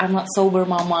kayak I'm Not Sober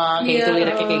Mama kayak gitu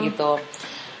liriknya kayak gitu.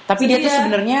 Tapi dia tuh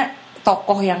sebenarnya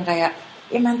tokoh yang kayak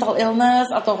mental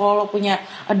illness atau kalau punya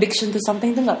addiction to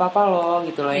something tuh nggak apa-apa loh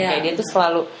gitu loh. Kayak dia tuh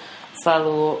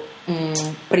selalu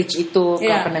preach itu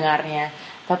ke pendengarnya.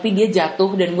 Tapi dia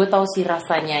jatuh dan gue tahu sih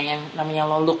rasanya yang namanya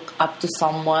lo look up to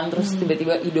someone terus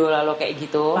tiba-tiba idola lo kayak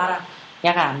gitu. Parah.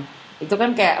 Ya kan? Itu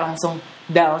kan kayak langsung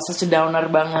down, such a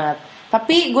downer banget.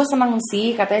 Tapi gue seneng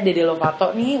sih katanya Dede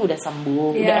Lovato nih udah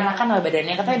sembuh, udah enakan lah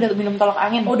badannya. Katanya udah minum tolak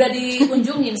angin. Udah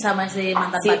dikunjungin sama si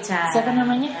mantan pacar. Siapa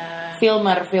namanya?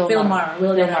 Wilmer.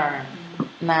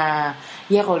 Nah,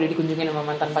 ya kalau udah dikunjungin sama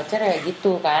mantan pacar ya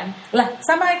gitu kan. Lah,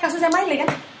 sama kasusnya Miley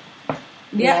kan?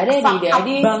 Dia fuck up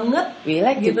banget. We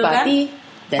like gitu kan?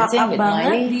 Dancing with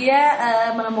Miley. Dia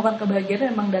menemukan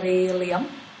kebahagiaan memang dari Liam.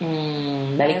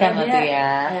 Balikan lah tuh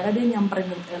ya. Akhirnya dia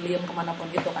nyamperin Liam kemanapun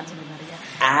gitu kan sebenarnya.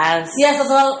 Ya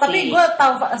tapi gue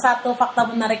tahu satu fakta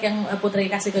menarik yang Putri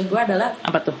kasih ke gue adalah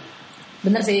apa tuh?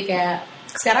 Bener sih kayak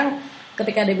sekarang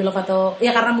ketika Demi Lovato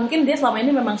ya karena mungkin dia selama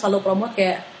ini memang selalu promote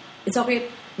kayak it's okay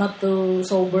not to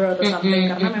sober atau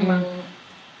something karena memang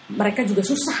mereka juga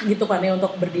susah gitu kan ya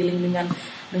untuk berdealing dengan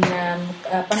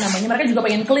apa namanya mereka juga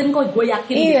pengen clean kok gue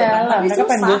yakin gitu kan tapi mereka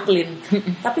pengen gue clean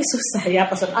tapi susah ya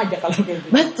pesen aja kalau kayak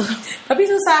gitu betul tapi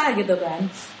susah gitu kan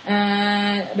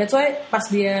that's why pas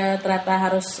dia ternyata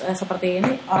harus seperti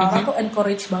ini orang-orang tuh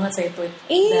encourage banget saya tweet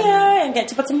yang kayak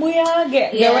cepat sembuh ya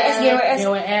GWS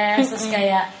terus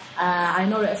kayak I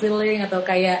know that feeling atau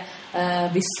kayak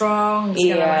be strong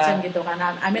segala macam gitu kan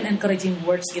I mean encouraging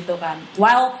words gitu kan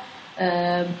while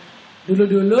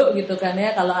dulu gitu kan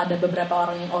ya kalau ada beberapa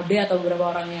orang yang OD atau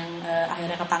beberapa orang yang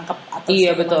akhirnya ketangkep atau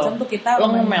macam tuh kita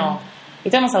ngomel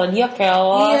itu masalah dia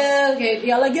kelos kayak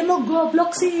ya lagi lo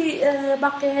goblok sih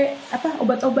pakai apa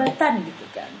obat-obatan gitu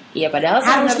kan padahal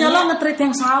harusnya lo nge-treat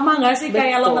yang sama nggak sih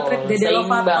kayak lo nge-treat Dede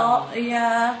Lovato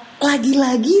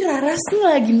lagi-lagi Raras nih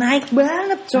lagi naik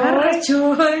banget coy.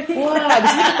 Wah,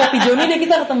 abis ini ke Kopi Joni deh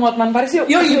kita ketemu Hotman Paris yuk.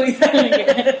 Yo.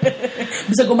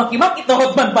 Bisa gue maki-maki tuh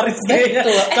Hotman Paris kayaknya.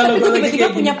 Kalau gue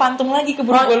tiba-tiba punya pantung lagi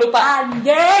keburu gue lupa.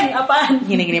 Anjing, apaan?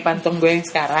 Gini pantung gue yang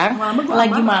sekarang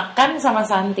lagi makan sama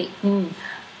Santi.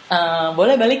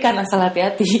 Boleh balikan asal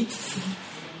hati-hati.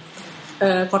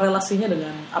 Korelasinya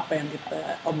dengan apa yang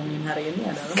kita omongin hari ini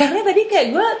adalah karena tadi kayak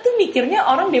gue tuh mikirnya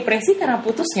orang depresi karena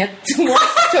putusnya semua.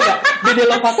 Coba Dede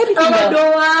Lovato ditinggal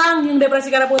doang yang depresi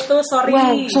karena putus. Sorry.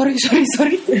 Wow,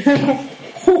 sorry.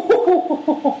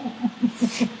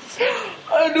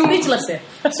 Aduh,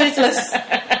 speechless.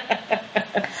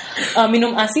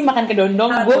 Minum ASI makan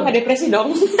kedondong. Gue nggak depresi dong.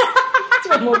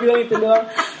 Cuma mau bilang itu doang.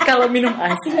 Kalau minum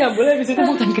ASI nggak boleh, habis itu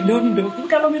makan kedondong.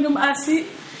 Kalau minum ASI,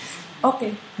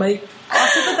 oke, baik.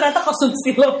 ASI itu ternyata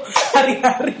konsumsi lo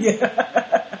hari-hari ya.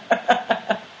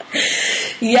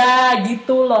 Ya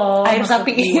gitu loh. Air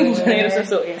sapi ini air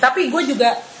susu. Ya. Tapi gue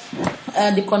juga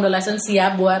deep condolences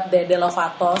ya buat Dede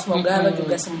Lovato. Semoga lo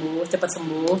juga cepat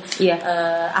sembuh. Iya.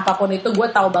 Apapun itu gue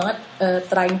tahu banget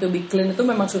trying to be clean itu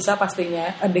memang susah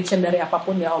pastinya. Addiction dari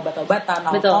apapun ya, obat-obatan,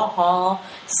 alkohol,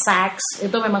 seks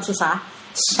itu memang susah.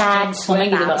 Ngomongnya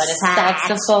gitu banget,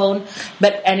 saxophone.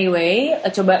 But anyway,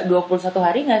 coba 21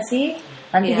 hari gak sih?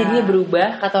 Nanti jadinya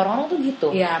berubah. Kata orang-orang tuh gitu.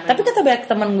 Tapi kata banyak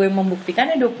teman gue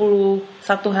membuktikannya 21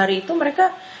 hari itu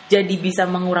mereka jadi bisa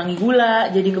mengurangi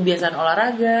gula, jadi kebiasaan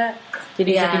olahraga, jadi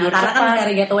bisa tidur karena kan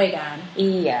dari gateway kan.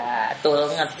 Iya, betul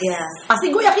banget. Iya.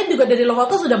 Pasti gue yakin juga dari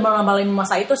Lovato sudah mengalami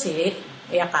masa itu sih,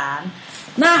 ya kan.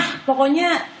 Nah,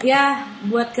 pokoknya ya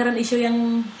buat current issue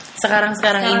yang sekarang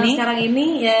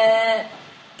ini ya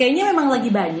kayaknya memang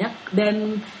lagi banyak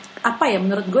dan apa ya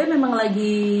menurut gue memang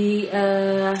lagi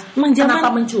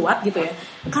kenapa mencuat gitu ya,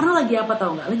 karena lagi apa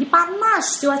tau nggak, lagi panas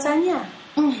cuacanya.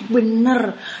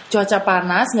 Bener, cuaca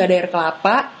panas, nggak ada air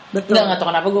kelapa. Betul. Nggak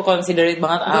tahu kenapa gue consider it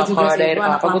banget. Kalau ada air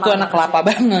kelapa, gue tuh anak kelapa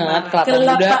banget.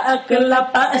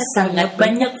 Kelapa sangat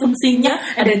banyak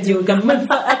fungsinya, ada juga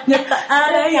manfaatnya, tak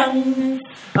ada yang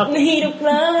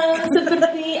hiduplah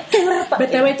seperti kelapa.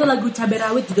 BTW itu lagu cabai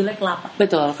rawit judulnya Kelapa.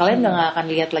 Betul. Kalian nggak akan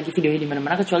lihat lagi videonya di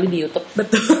mana-mana kecuali di YouTube.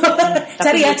 Betul.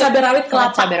 Cari ya cabai rawit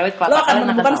kelapa. Cabai rawit kelapa. Lo akan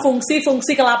menemukan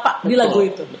fungsi-fungsi kelapa di lagu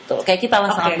itu. Betul. Kayak kita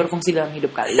sangat berfungsi dalam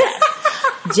hidup kalian.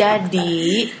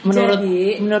 Jadi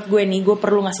menurut gue nih, gue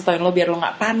perlu ngasih tauin lo biar lo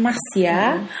nggak panas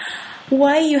ya.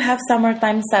 Why you have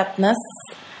summertime sadness?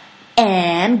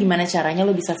 And gimana caranya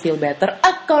lo bisa feel better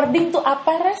according to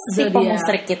apa si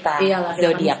pemusrik kita. Iyalah,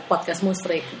 Zodiac podcast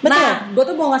musrik. Betul. Nah, gue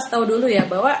tuh mau ngasih tahu dulu ya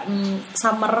bahwa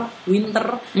summer,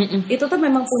 winter itu tuh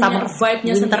memang punya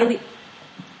vibe-nya sendiri.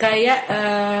 Kayak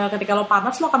ketika lo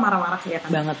panas lo akan marah-marah ya kan.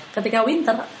 Banget. Ketika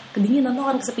winter kedinginan lo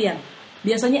akan kesepian.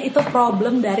 Biasanya itu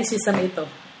problem dari season itu.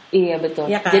 Iya betul.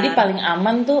 Ya kan? Jadi paling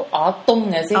aman tuh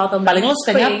autumn nggak sih? Autumn. Paling lo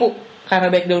suka nyapu karena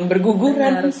baik daun berguguran.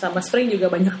 Benar, sama spring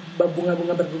juga banyak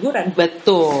bunga-bunga berguguran.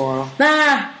 Betul.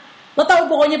 Nah, lo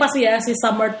tahu pokoknya pasti ya si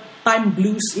summertime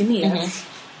blues ini ya.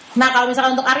 Nah, kalau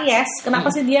misalkan untuk Aries, kenapa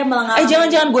sih dia mengalami?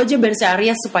 Jangan gue aja baris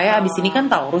Aries supaya abis ini kan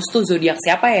Taurus tuh zodiak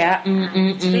siapa ya?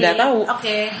 Nggak tahu.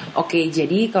 Oke,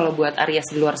 jadi kalau buat Aries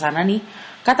di luar sana nih,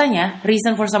 katanya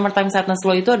reason for summertime sadness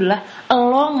lo itu adalah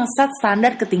lo ngeset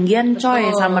standar ketinggian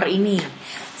coy summer ini.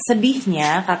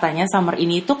 Sedihnya katanya summer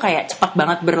ini tuh kayak cepat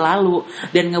banget berlalu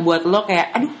dan ngebuat lo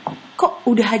kayak aduh kok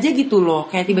udah aja gitu loh,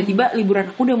 kayak tiba-tiba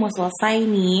liburan aku udah mau selesai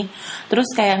nih, terus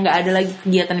kayak nggak ada lagi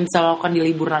kegiatan yang bisa lo lakukan di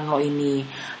liburan lo ini.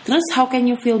 Terus how can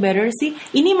you feel better sih?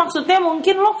 Ini maksudnya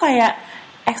mungkin lo kayak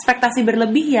ekspektasi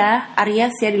berlebih ya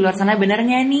Aries ya di luar sana,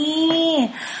 benernya nih.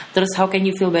 Terus how can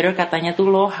you feel better katanya tuh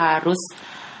lo harus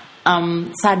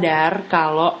sadar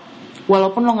kalau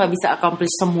walaupun lo nggak bisa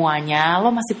accomplish semuanya, lo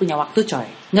masih punya waktu coy.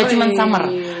 Nggak cuma summer,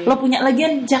 lo punya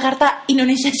lagian Jakarta,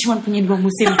 Indonesia cuma punya 2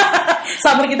 musim.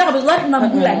 Summer kita kebetulan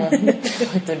 6 bulan.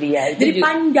 Itu dia. Jadi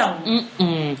panjang.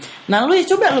 Nah lo ya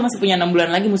coba lo masih punya 6 bulan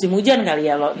lagi musim hujan kali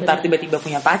ya. Lo ntar tiba-tiba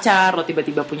punya pacar, lo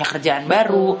tiba-tiba punya kerjaan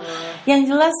baru. Yang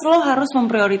jelas lo harus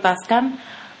memprioritaskan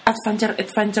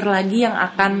adventure lagi yang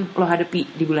akan lo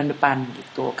hadapi di bulan depan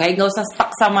gitu. Kayak gak usah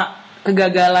stuck sama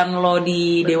kegagalan lo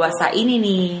di dewasa ini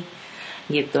nih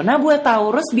gitu. Nah buat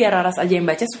Taurus biar Raras aja yang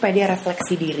baca supaya dia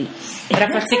refleksi diri,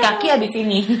 refleksi kaki abis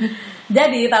ini.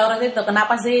 Jadi Taurus itu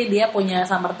kenapa sih dia punya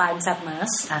summertime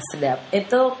sadness? Sedap.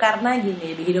 Itu karena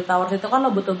gini, di hidup Taurus itu kan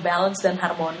lo butuh balance dan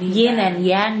harmoni. Yin and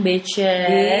yang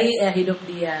bitches. Di hidup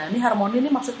dia. Ini harmoni ini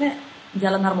maksudnya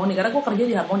jalan harmoni, karena gue kerja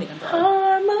di harmoni kan.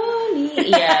 Harmoni.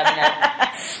 Iya benar.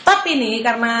 Tapi nih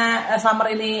karena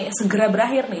summer ini segera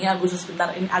berakhir nih, Agustus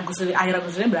akhir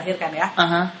Agustus ini berakhir kan ya.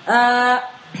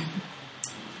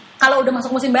 kalau udah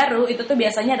masuk musim baru itu tuh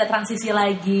biasanya ada transisi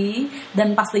lagi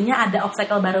dan pastinya ada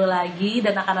obstacle baru lagi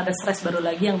dan akan ada stres baru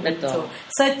lagi yang muncul.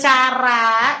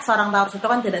 Secara seorang Taurus itu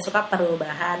kan tidak suka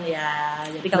perubahan ya.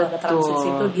 Jadi kalau ada transisi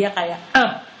itu dia kayak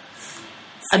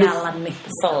sialan nih.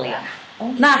 Kesel ya.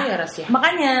 Nah,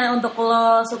 makanya untuk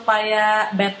lo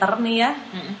supaya better nih ya,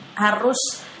 harus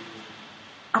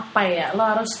apa ya? Lo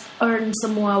harus earn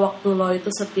semua waktu lo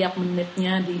itu setiap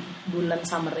menitnya di bulan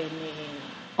summer ini.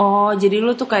 Oh, jadi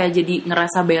lu tuh kayak jadi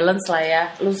ngerasa balance lah ya.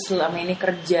 Lu selama ini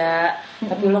kerja,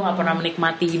 tapi lu gak pernah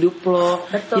menikmati hidup lo.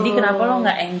 Betul. Jadi kenapa lo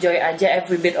gak enjoy aja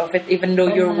every bit of it, even though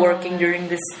you're working during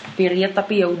this period,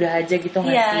 tapi ya udah aja gitu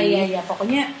gak sih? Iya.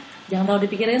 Pokoknya jangan terlalu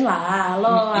dipikirin lah.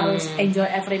 Lo harus enjoy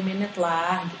every minute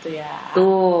lah gitu ya.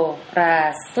 Tuh,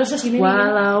 Ras. Terus gini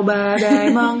walau badai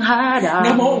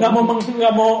menghadang.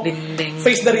 Gak mau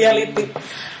face the reality.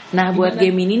 Nah, buat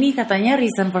Gemini nih katanya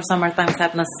reason for summertime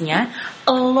sadness-nya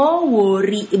lo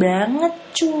worry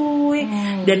banget cuy.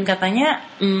 Dan katanya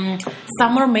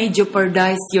summer may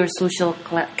jeopardize your social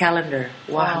calendar.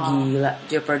 Wah gila,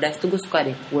 jeopardize tuh gue suka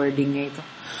deh wordingnya itu.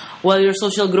 While your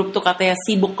social group tuh katanya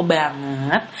sibuk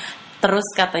banget. Terus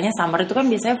katanya summer itu kan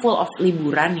biasanya full of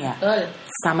liburan ya,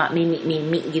 sama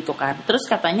mimi gitu kan. Terus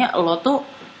katanya lo tuh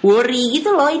worry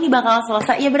gitu loh, ini bakal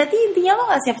selesai. Ya berarti intinya lo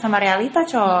gak siap sama realita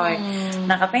coy.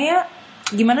 Nah katanya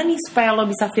gimana nih supaya lo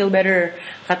bisa feel better?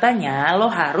 Katanya lo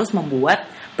harus membuat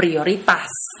prioritas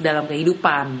dalam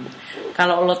kehidupan.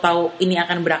 Kalau lo tahu ini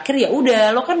akan berakhir ya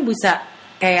udah, lo kan bisa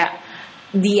kayak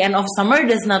the end of summer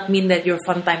does not mean that your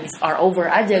fun time is over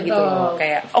aja gitu loh.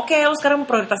 Kayak oke, lo sekarang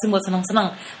prioritasin buat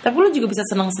seneng-seneng, tapi lo juga bisa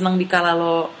seneng-seneng di kala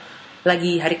lo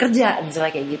lagi hari kerja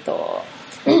misalnya kayak gitu.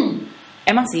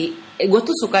 Emang sih, gue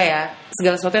tuh suka ya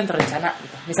segala sesuatu yang terencana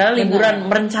gitu. Misalnya liburan,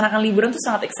 merencanakan liburan tuh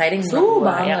sangat exciting menurut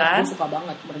gue, ya kan? Gue suka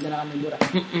banget merencanakan liburan.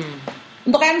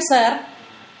 Untuk Cancer,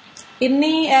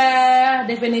 ini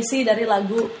definisi dari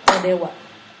lagu Dewa.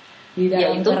 Di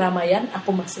dalam keramaian,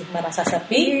 aku masih merasa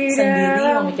sepi,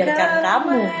 sendiri memikirkan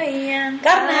kamu.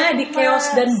 Karena di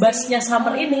chaos dan bassnya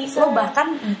summer ini, lo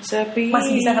bahkan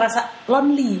masih bisa ngerasa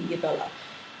lonely gitu loh.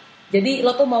 Jadi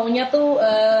lo tuh maunya tuh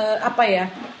apa ya?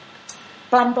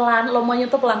 Pelan-pelan, lo maunya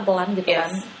tuh pelan-pelan gitu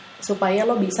kan, supaya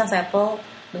lo bisa settle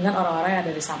dengan orang-orang yang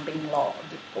ada di samping lo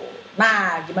gitu.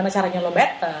 Nah, gimana caranya lo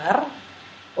better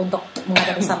untuk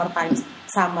menghadapi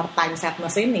summertime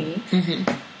sadness ini?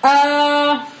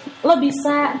 Lo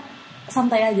bisa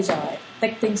santai aja coy,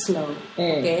 take things slow,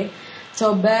 oke?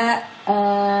 Coba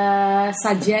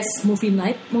suggest movie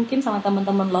night mungkin sama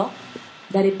teman-teman lo,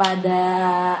 daripada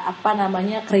apa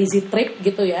namanya crazy trip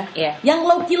gitu ya, yang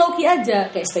low-key aja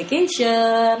kayak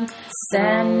staycation,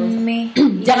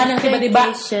 jangan yang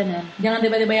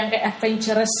tiba-tiba yang kayak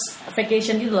adventurous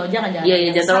vacation gitu loh, jangan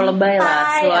jangan terlalu lebay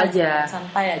lah, slow aja,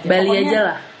 santai aja, Bali pokoknya, aja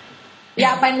lah.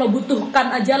 Ya apa yang lo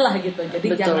butuhkan aja lah gitu.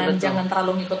 Jadi jangan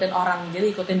terlalu ngikutin orang,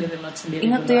 jadi ikutin diri lo sendiri.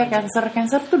 Ingat tuh ya,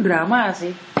 Cancer tuh drama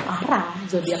sih. Parah,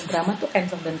 zodiak drama tuh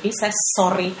Cancer dan Pisces.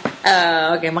 Sorry.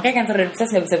 Oke, makanya Cancer dan Pisces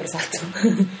gak bisa bersatu.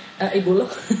 Ibu lo.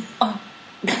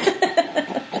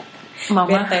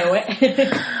 Mama. BTW.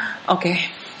 Oke.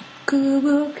 Ku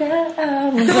buka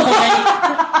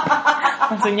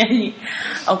langsung nyanyi.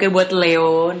 Oke, buat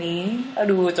Leo nih.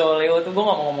 Aduh, cowok Leo tuh gue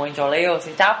gak mau ngomongin cowok Leo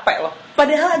sih, capek loh.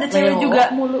 Padahal ada cewek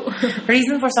juga mulu.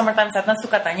 Reason for summertime sadness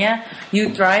tuh katanya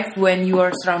you thrive when you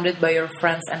are surrounded by your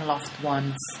friends and loved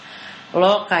ones.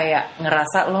 Lo kayak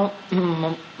ngerasa lo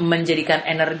menjadikan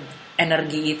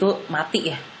energi itu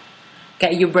mati ya.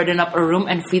 Kayak you burden up a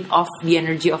room and feed off the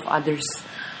energy of others.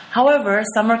 However,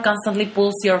 summer constantly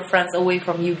pulls your friends away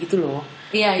from you gitu loh.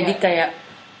 Jadi kayak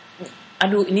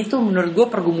aduh, ini tuh menurut gue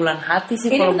pergumulan hati sih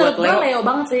kalau buat Leo. Ini menurut Leo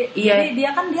banget sih. Jadi dia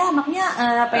kan anaknya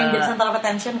pengen jadi center of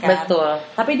attention kan. Betul.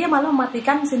 Tapi dia malah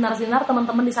mematikan sinar-sinar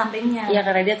teman-teman di sampingnya. Iya,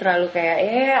 karena dia terlalu kayak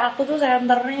aku tuh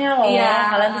senternya loh.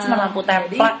 Kalian tuh cuma lampu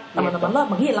template. Teman-teman lo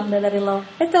menghilang dari lo.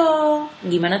 Betul.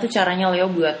 Gimana tuh caranya Leo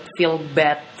buat feel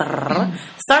better?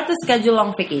 Start to schedule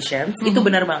long vacations. Itu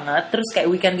benar banget. Terus kayak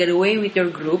weekend getaway with your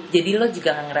group. Jadi lo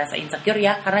juga gak ngerasa insecure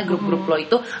ya, karena grup-grup lo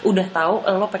itu udah tahu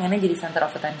lo pengennya jadi center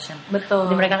of attention. Betul.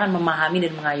 Jadi mereka akan memahami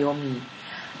dan mengayomi.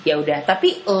 Ya udah,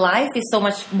 tapi life is so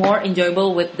much more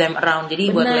enjoyable with them around.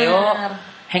 Jadi buat Leo,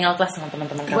 hangout lah sama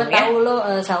teman-teman kamu ya. Gue tahu lo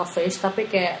selfish, tapi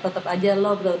kayak tetap aja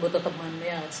lo butuh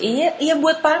temannya. Iya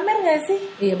buat pamer nggak sih?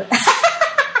 Iya.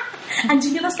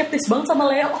 Anjingnya lo skeptis banget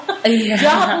sama Leo. Iya.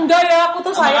 Jangan, enggak ya,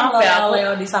 aku tuh sayang ya,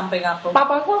 Leo di samping aku.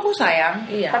 Papaku aku sayang.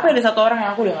 Iya. Tapi ada satu orang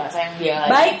yang aku udah nggak sayang dia.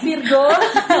 Baik Virgo.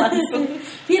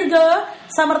 Virgo,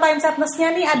 summertime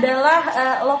sadness-nya nih adalah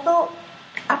lo tuh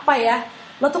apa ya,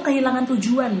 lo tuh kehilangan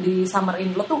tujuan di summer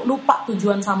ini, lo tuh lupa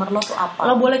tujuan summer lo tuh apa.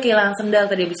 Lo boleh kehilangan sendal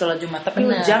tadi habis sholat Jumat, tapi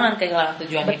lo jangan kehilangan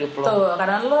tujuan hidup lo. Betul,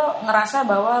 karena lo ngerasa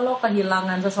bahwa lo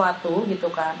kehilangan sesuatu gitu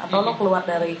kan, atau lo keluar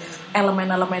dari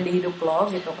elemen-elemen di hidup lo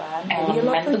gitu kan. Jadi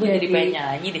lo tuh jadi pengen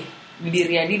nyanyi deh. Bidi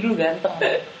Riyadi dulu ganteng.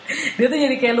 Dia tuh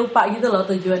jadi kayak lupa gitu loh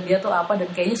tujuan dia tuh apa, dan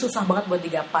kayaknya susah banget buat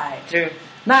digapai. True.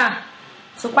 Nah,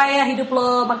 supaya hidup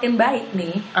lo makin baik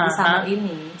nih di summer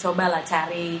ini, cobalah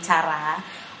cari cara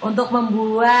untuk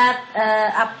membuat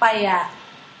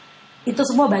itu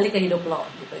semua balik ke hidup lo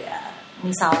gitu ya.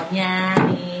 Misalnya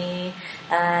nih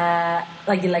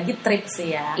lagi-lagi trip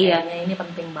sih ya. Kayaknya ini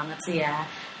penting banget sih ya.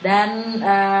 Dan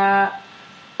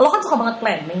lo kan suka banget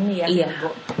planning nih ya,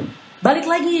 Virgo. Balik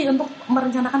lagi untuk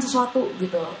merencanakan sesuatu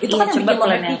gitu. Itu kan yang bikin lo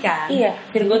happy kan. Iya,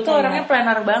 Virgo tuh orangnya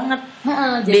planner banget.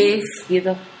 Dave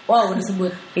gitu. Wow,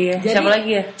 disebut. Iya. Jadi, siapa lagi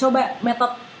ya? Coba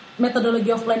metodologi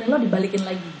of planning lo dibalikin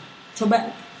lagi. Coba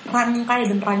rangkai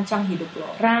dan rancang hidup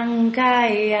lo.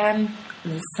 Rangkaian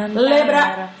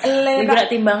Libra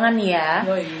timbangan ya.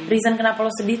 Reason kenapa lo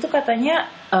sedih tuh katanya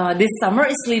this summer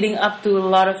is leading up to a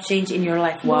lot of change in your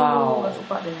life. Wow.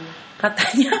 Suka deh.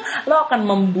 Katanya lo akan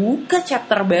membuka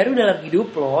chapter baru dalam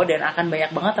hidup lo dan akan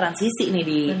banyak banget transisi nih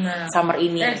di summer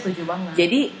ini. Setuju banget.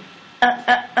 Jadi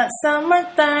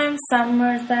summertime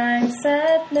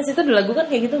sadness itu di lagu kan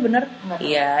kayak gitu, bener?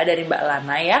 Iya, dari Mbak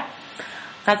Lana ya.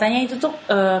 Katanya itu tuh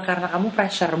karena kamu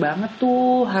pressure banget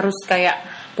tuh harus kayak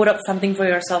put up something for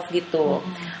yourself gitu.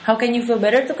 How can you feel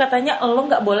better tuh katanya lo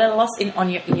nggak boleh lost in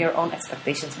your own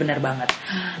expectations. Bener banget.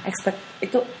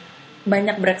 Itu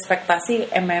banyak berekspektasi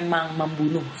memang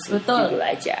membunuh sih. Betul. Jujur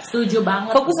aja. Setuju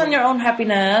banget. Fokus on your own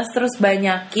happiness, terus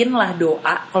banyakin lah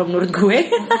doa kalau menurut gue.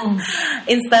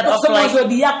 Instead of like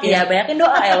zodiak ya banyakin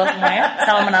doa ya lo semua ya,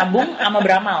 sama menabung sama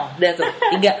beramal. Udah tuh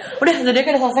 3. Udah zodiak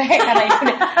udah selesai karena itu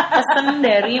udah pesan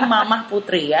dari Mamah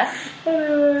Putri ya.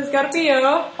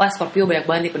 Scorpio. Wah, Scorpio banyak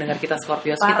banget nih pendengar kita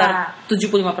Scorpio, sekitar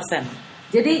 75%.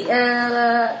 Jadi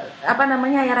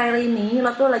akhir-akhir ini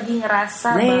lo tuh lagi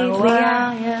ngerasa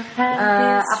bahwa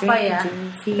kayak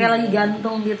lagi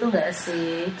gantung gitu nggak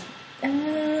sih?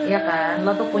 Ya kan,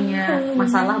 lo tuh punya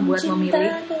masalah buat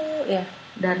memilih,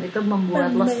 dan itu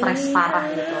membuat lo stres parah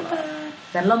gitu loh.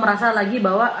 Dan lo merasa lagi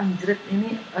bahwa anjrit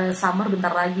ini summer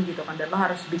bentar lagi gitu kan, dan lo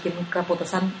harus bikin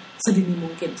keputusan sedini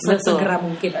mungkin, segera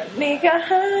mungkin.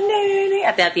 Nikahan ini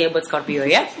hati-hati ya buat Scorpio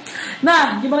ya.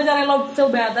 Nah, gimana cara lo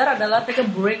feel better adalah take a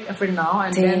break every now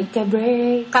and then. Take a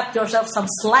break. Cut yourself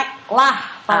some slack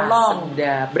lah, tolong.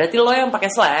 Berarti lo yang pakai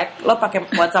Slack, lo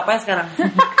pakai WhatsApp aja sekarang.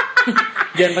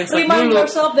 Jangan pakai Slack dulu. Remind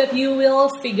yourself that you will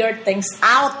figure things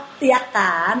out, ya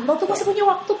kan? Lo tuh masih punya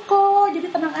waktu kok, jadi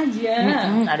tenang aja.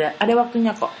 Ada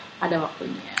waktunya kok. Ada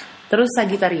waktunya. Terus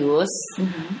Sagittarius,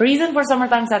 reason for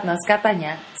summertime sadness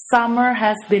katanya summer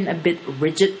has been a bit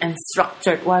rigid and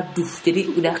structured. Waduh, jadi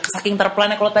udah saking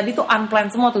terplannya. Kalau tadi tuh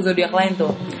unplanned semua tuh zodiak lain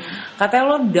tuh.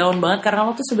 Katanya lo down banget karena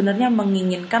lo tuh sebenarnya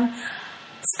menginginkan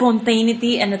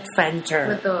spontaneity and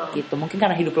adventure. Betul. Gitu. Mungkin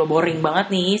karena hidup lo boring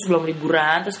banget nih sebelum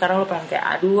liburan, terus sekarang lo pengen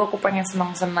kayak aduh aku pengen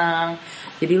senang-senang.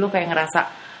 Jadi lo kayak ngerasa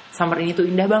summer ini tuh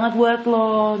indah banget buat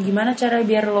lo. Gimana cara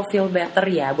biar lo feel better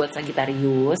ya buat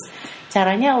Sagittarius?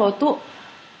 Caranya lo tuh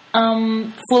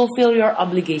fulfill your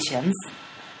obligations.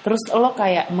 Terus lo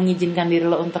kayak mengizinkan diri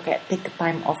lo untuk kayak take a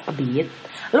time off a bit.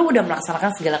 Lo udah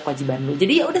melaksanakan segala kewajiban lo.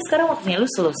 Jadi ya udah sekarang waktunya lo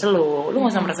slow. Lo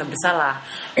gak usah merasa bersalah.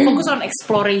 Fokus on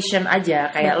exploration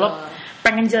aja. Kayak lo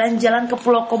pengen jalan-jalan ke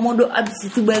Pulau Komodo, abis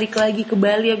itu balik lagi ke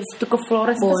Bali, abis itu ke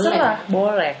Flores, terserah.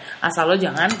 Boleh. Asal lo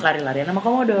jangan lari-larian sama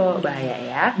Komodo, bahaya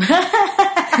ya.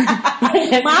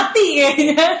 Mati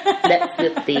kayaknya. That's the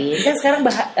thing. Kan sekarang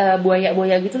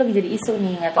buaya-buaya gitu lagi jadi isu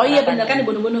nih. Oh iya bener kan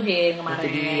dibunuh-bunuhin kemarin. Itu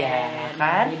dia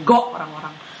kan. Gok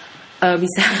orang-orang.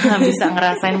 Bisa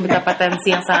ngerasain betapa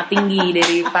tensi yang sangat tinggi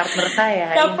dari partner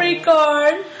saya.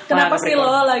 Capricorn. Kenapa sih lo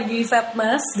lagi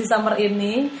sadness di summer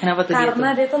ini? Kenapa tuh?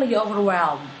 Karena dia tuh lagi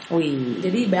overwhelmed. Wih.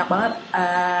 Jadi banyak banget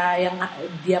yang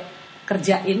dia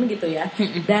kerjain gitu ya.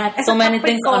 Dan so many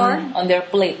things on their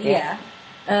plate ya.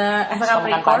 As a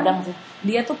Capricorn,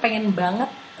 dia tuh pengen banget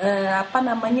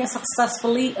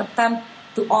successfully attend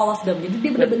to all of them. Jadi dia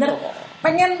benar-benar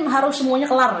pengen harus semuanya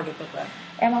kelar gitu kan.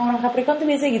 Emang orang Capricorn tuh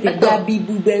biasanya gitu ya,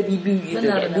 babi-bu gitu,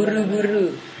 kayak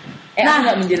buru-buru. Aku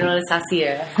gak mengeneralisasi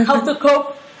ya. How to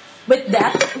cope with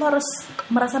that, lo harus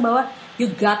merasa bahwa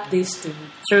you got this too.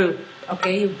 True.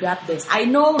 Okay, you got this. I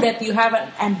know that you have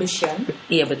an ambition.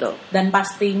 Iya betul. Dan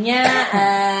pastinya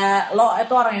lo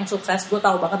itu orang yang sukses. Gue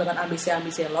tahu banget dengan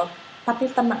ambisi-ambisi lo. Tapi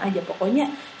tenang aja, pokoknya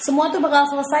semua tuh bakal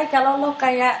selesai kalau lo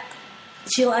kayak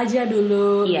chill aja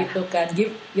dulu gitu kan. Give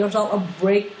yourself a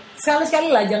break. Sekali-sekali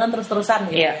lah, jangan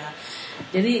terus-terusan gitu ya.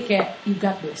 Jadi kayak you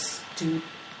got this, dude.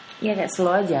 Iya kayak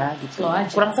slow aja gitu. Slow aja.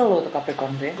 Kurang slow tuh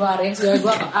Capricorn tuh ya.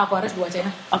 Gue Aquarius gue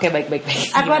Cina. Oke, baik.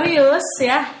 Aquarius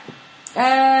ya.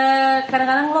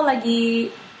 Kadang-kadang lo lagi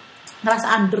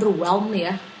ngerasa underwhelmed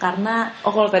ya, karena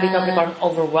kalau tadi Capricorn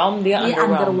overwhelmed, dia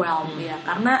underwhelmed ya,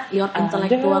 karena your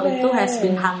intellectual itu has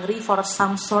been hungry for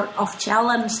some sort of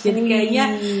challenge. Jadi kayaknya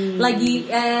lagi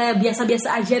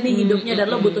biasa-biasa aja nih hidupnya dan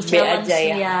lo butuh challenge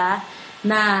ya.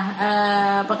 Nah,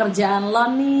 pekerjaan lo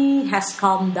nih has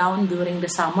calmed down during the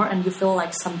summer and you feel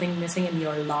like something missing in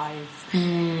your life.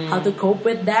 How to cope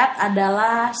with that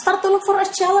adalah start to look for a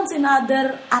challenge in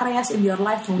other areas in your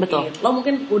life mungkin. Betul. Lo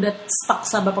mungkin udah stuck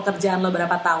sama pekerjaan lo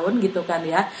berapa tahun gitu kan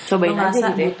ya. Cobain lo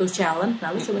aja gitu ya. butuh challenge, nah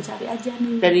lo coba cari aja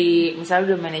nih. Dari misalnya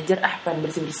udah manajer, pengen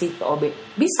bersih-bersih ke OB.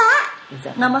 Bisa.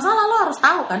 Nggak masalah, lo harus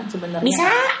tahu kan sebenarnya. Bisa.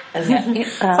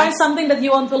 Find something that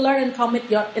you want to learn and commit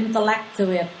your intellect to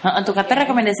it. Untuk kata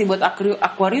rekomendasi buat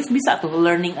Aquarius bisa tuh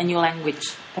learning a new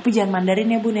language. Tapi jangan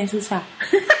Mandarin ya bun, yang susah.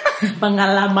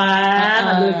 Pengalaman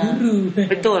adalah guru.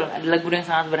 Betul, adalah guru yang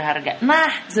sangat berharga.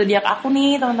 Nah, zodiak aku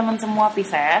nih teman-teman semua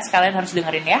Pisces, kalian harus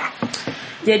dengerin ya.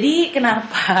 Jadi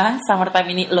kenapa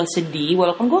summertime ini lo sedih?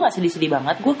 Walaupun gue gak sedih-sedih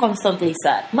banget, gue constantly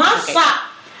sad. Masa?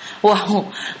 Wow,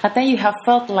 katanya you have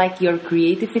felt like your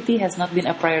creativity has not been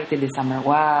a priority this summer.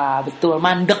 Wah, betul,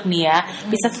 mandek nih ya.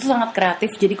 Pisces itu sangat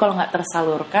kreatif, jadi kalau gak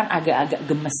tersalurkan agak-agak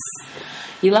gemes.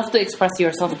 You love to express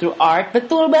yourself through art,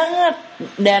 betul banget.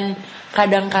 Dan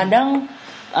kadang-kadang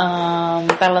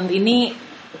talent ini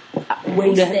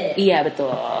udah, iya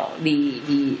betul,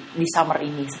 di summer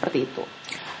ini seperti itu.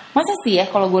 Masa sih ya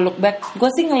kalau gue look back, gue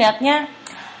sih ngelihatnya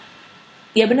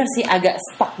ya benar sih agak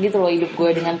stuck gitu loh hidup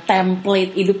gue dengan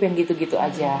template hidup yang gitu-gitu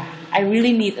aja. I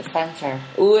really need adventure.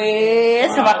 Weh,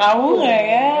 sama kamu nggak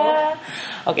ya?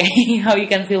 Oke, how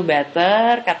you can feel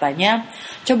better? Katanya,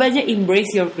 coba aja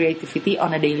embrace your creativity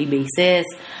on a daily basis.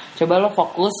 Coba lo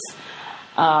fokus.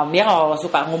 Ya kalau lo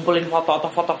suka ngumpulin foto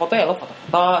atau foto-foto ya lo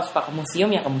foto-foto, suka ke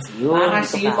museum ya ke museum. Parah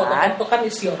gitu sih, foto-foto kan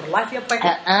is your life ya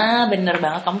Pak. Bener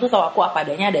banget, kamu tuh tahu aku apa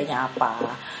adanya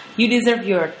apa. You deserve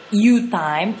your you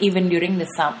time even during the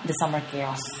summer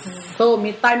chaos. Tuh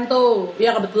me time tuh.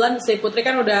 Ya kebetulan si Putri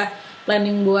kan udah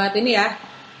planning buat ini ya,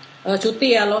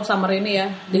 cuti ya lo summer ini ya.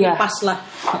 Jadi pas lah.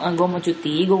 Gue mau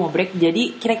cuti, gue mau break.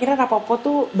 Jadi kira-kira Rapopo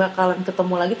tuh bakalan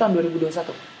ketemu lagi tahun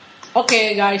 2021.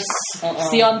 Oke, guys,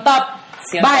 see you on top.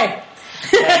 Bye.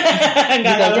 Gitu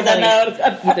aja kali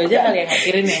ya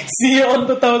ngakhirin ya. See you on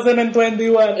 2021.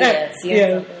 See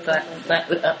you.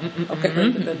 Oke,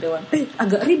 2021.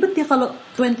 Agak ribet ya kalau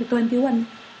 2021.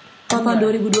 Kalau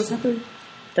tahun 2021.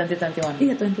 2021.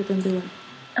 Iya, 2021.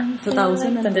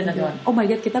 2021. Oh my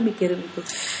god, kita mikirin itu.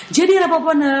 Jadi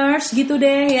Rapoponers gitu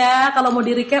deh ya. Kalau mau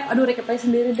di recap, recap aja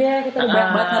sendiri deh. Kita udah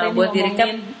banyak banget hari ini buat ngomongin. di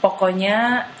recap, pokoknya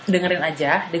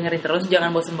dengerin terus,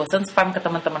 jangan bosen-bosen, spam ke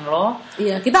teman-teman lo.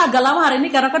 Iya, kita agak lama hari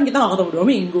ini karena kan kita nggak ketemu 2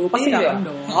 minggu. Pasti kangen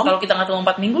dong. Kalau kita nggak ketemu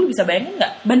 4 minggu, lu bisa bayangin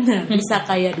nggak? Bener, bisa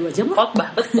kayak 2 jam.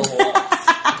 Khotbah, betul.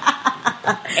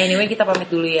 Anyway, kita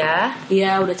pamit dulu ya.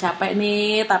 Iya, udah capek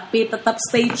nih, tapi tetap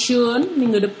stay tune.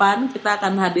 Minggu depan kita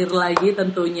akan hadir lagi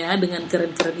tentunya dengan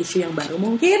keren-keren isu yang baru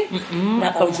mungkin.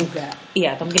 Nggak tahu juga.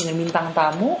 Iya, atau mungkin dengan bintang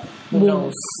tamu. Who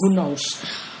knows.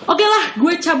 Oke lah,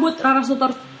 gue cabut. Rara Sutor.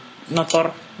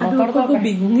 Aduh, kok gue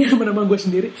bingung ya nama gue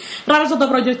sendiri. Rara Sutor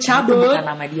Projo cabut. Itu bukan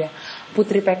nama dia.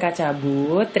 Putri PK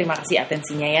cabut. Terima kasih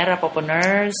atensinya ya,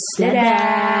 Rapoponers.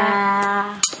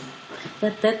 Dadah.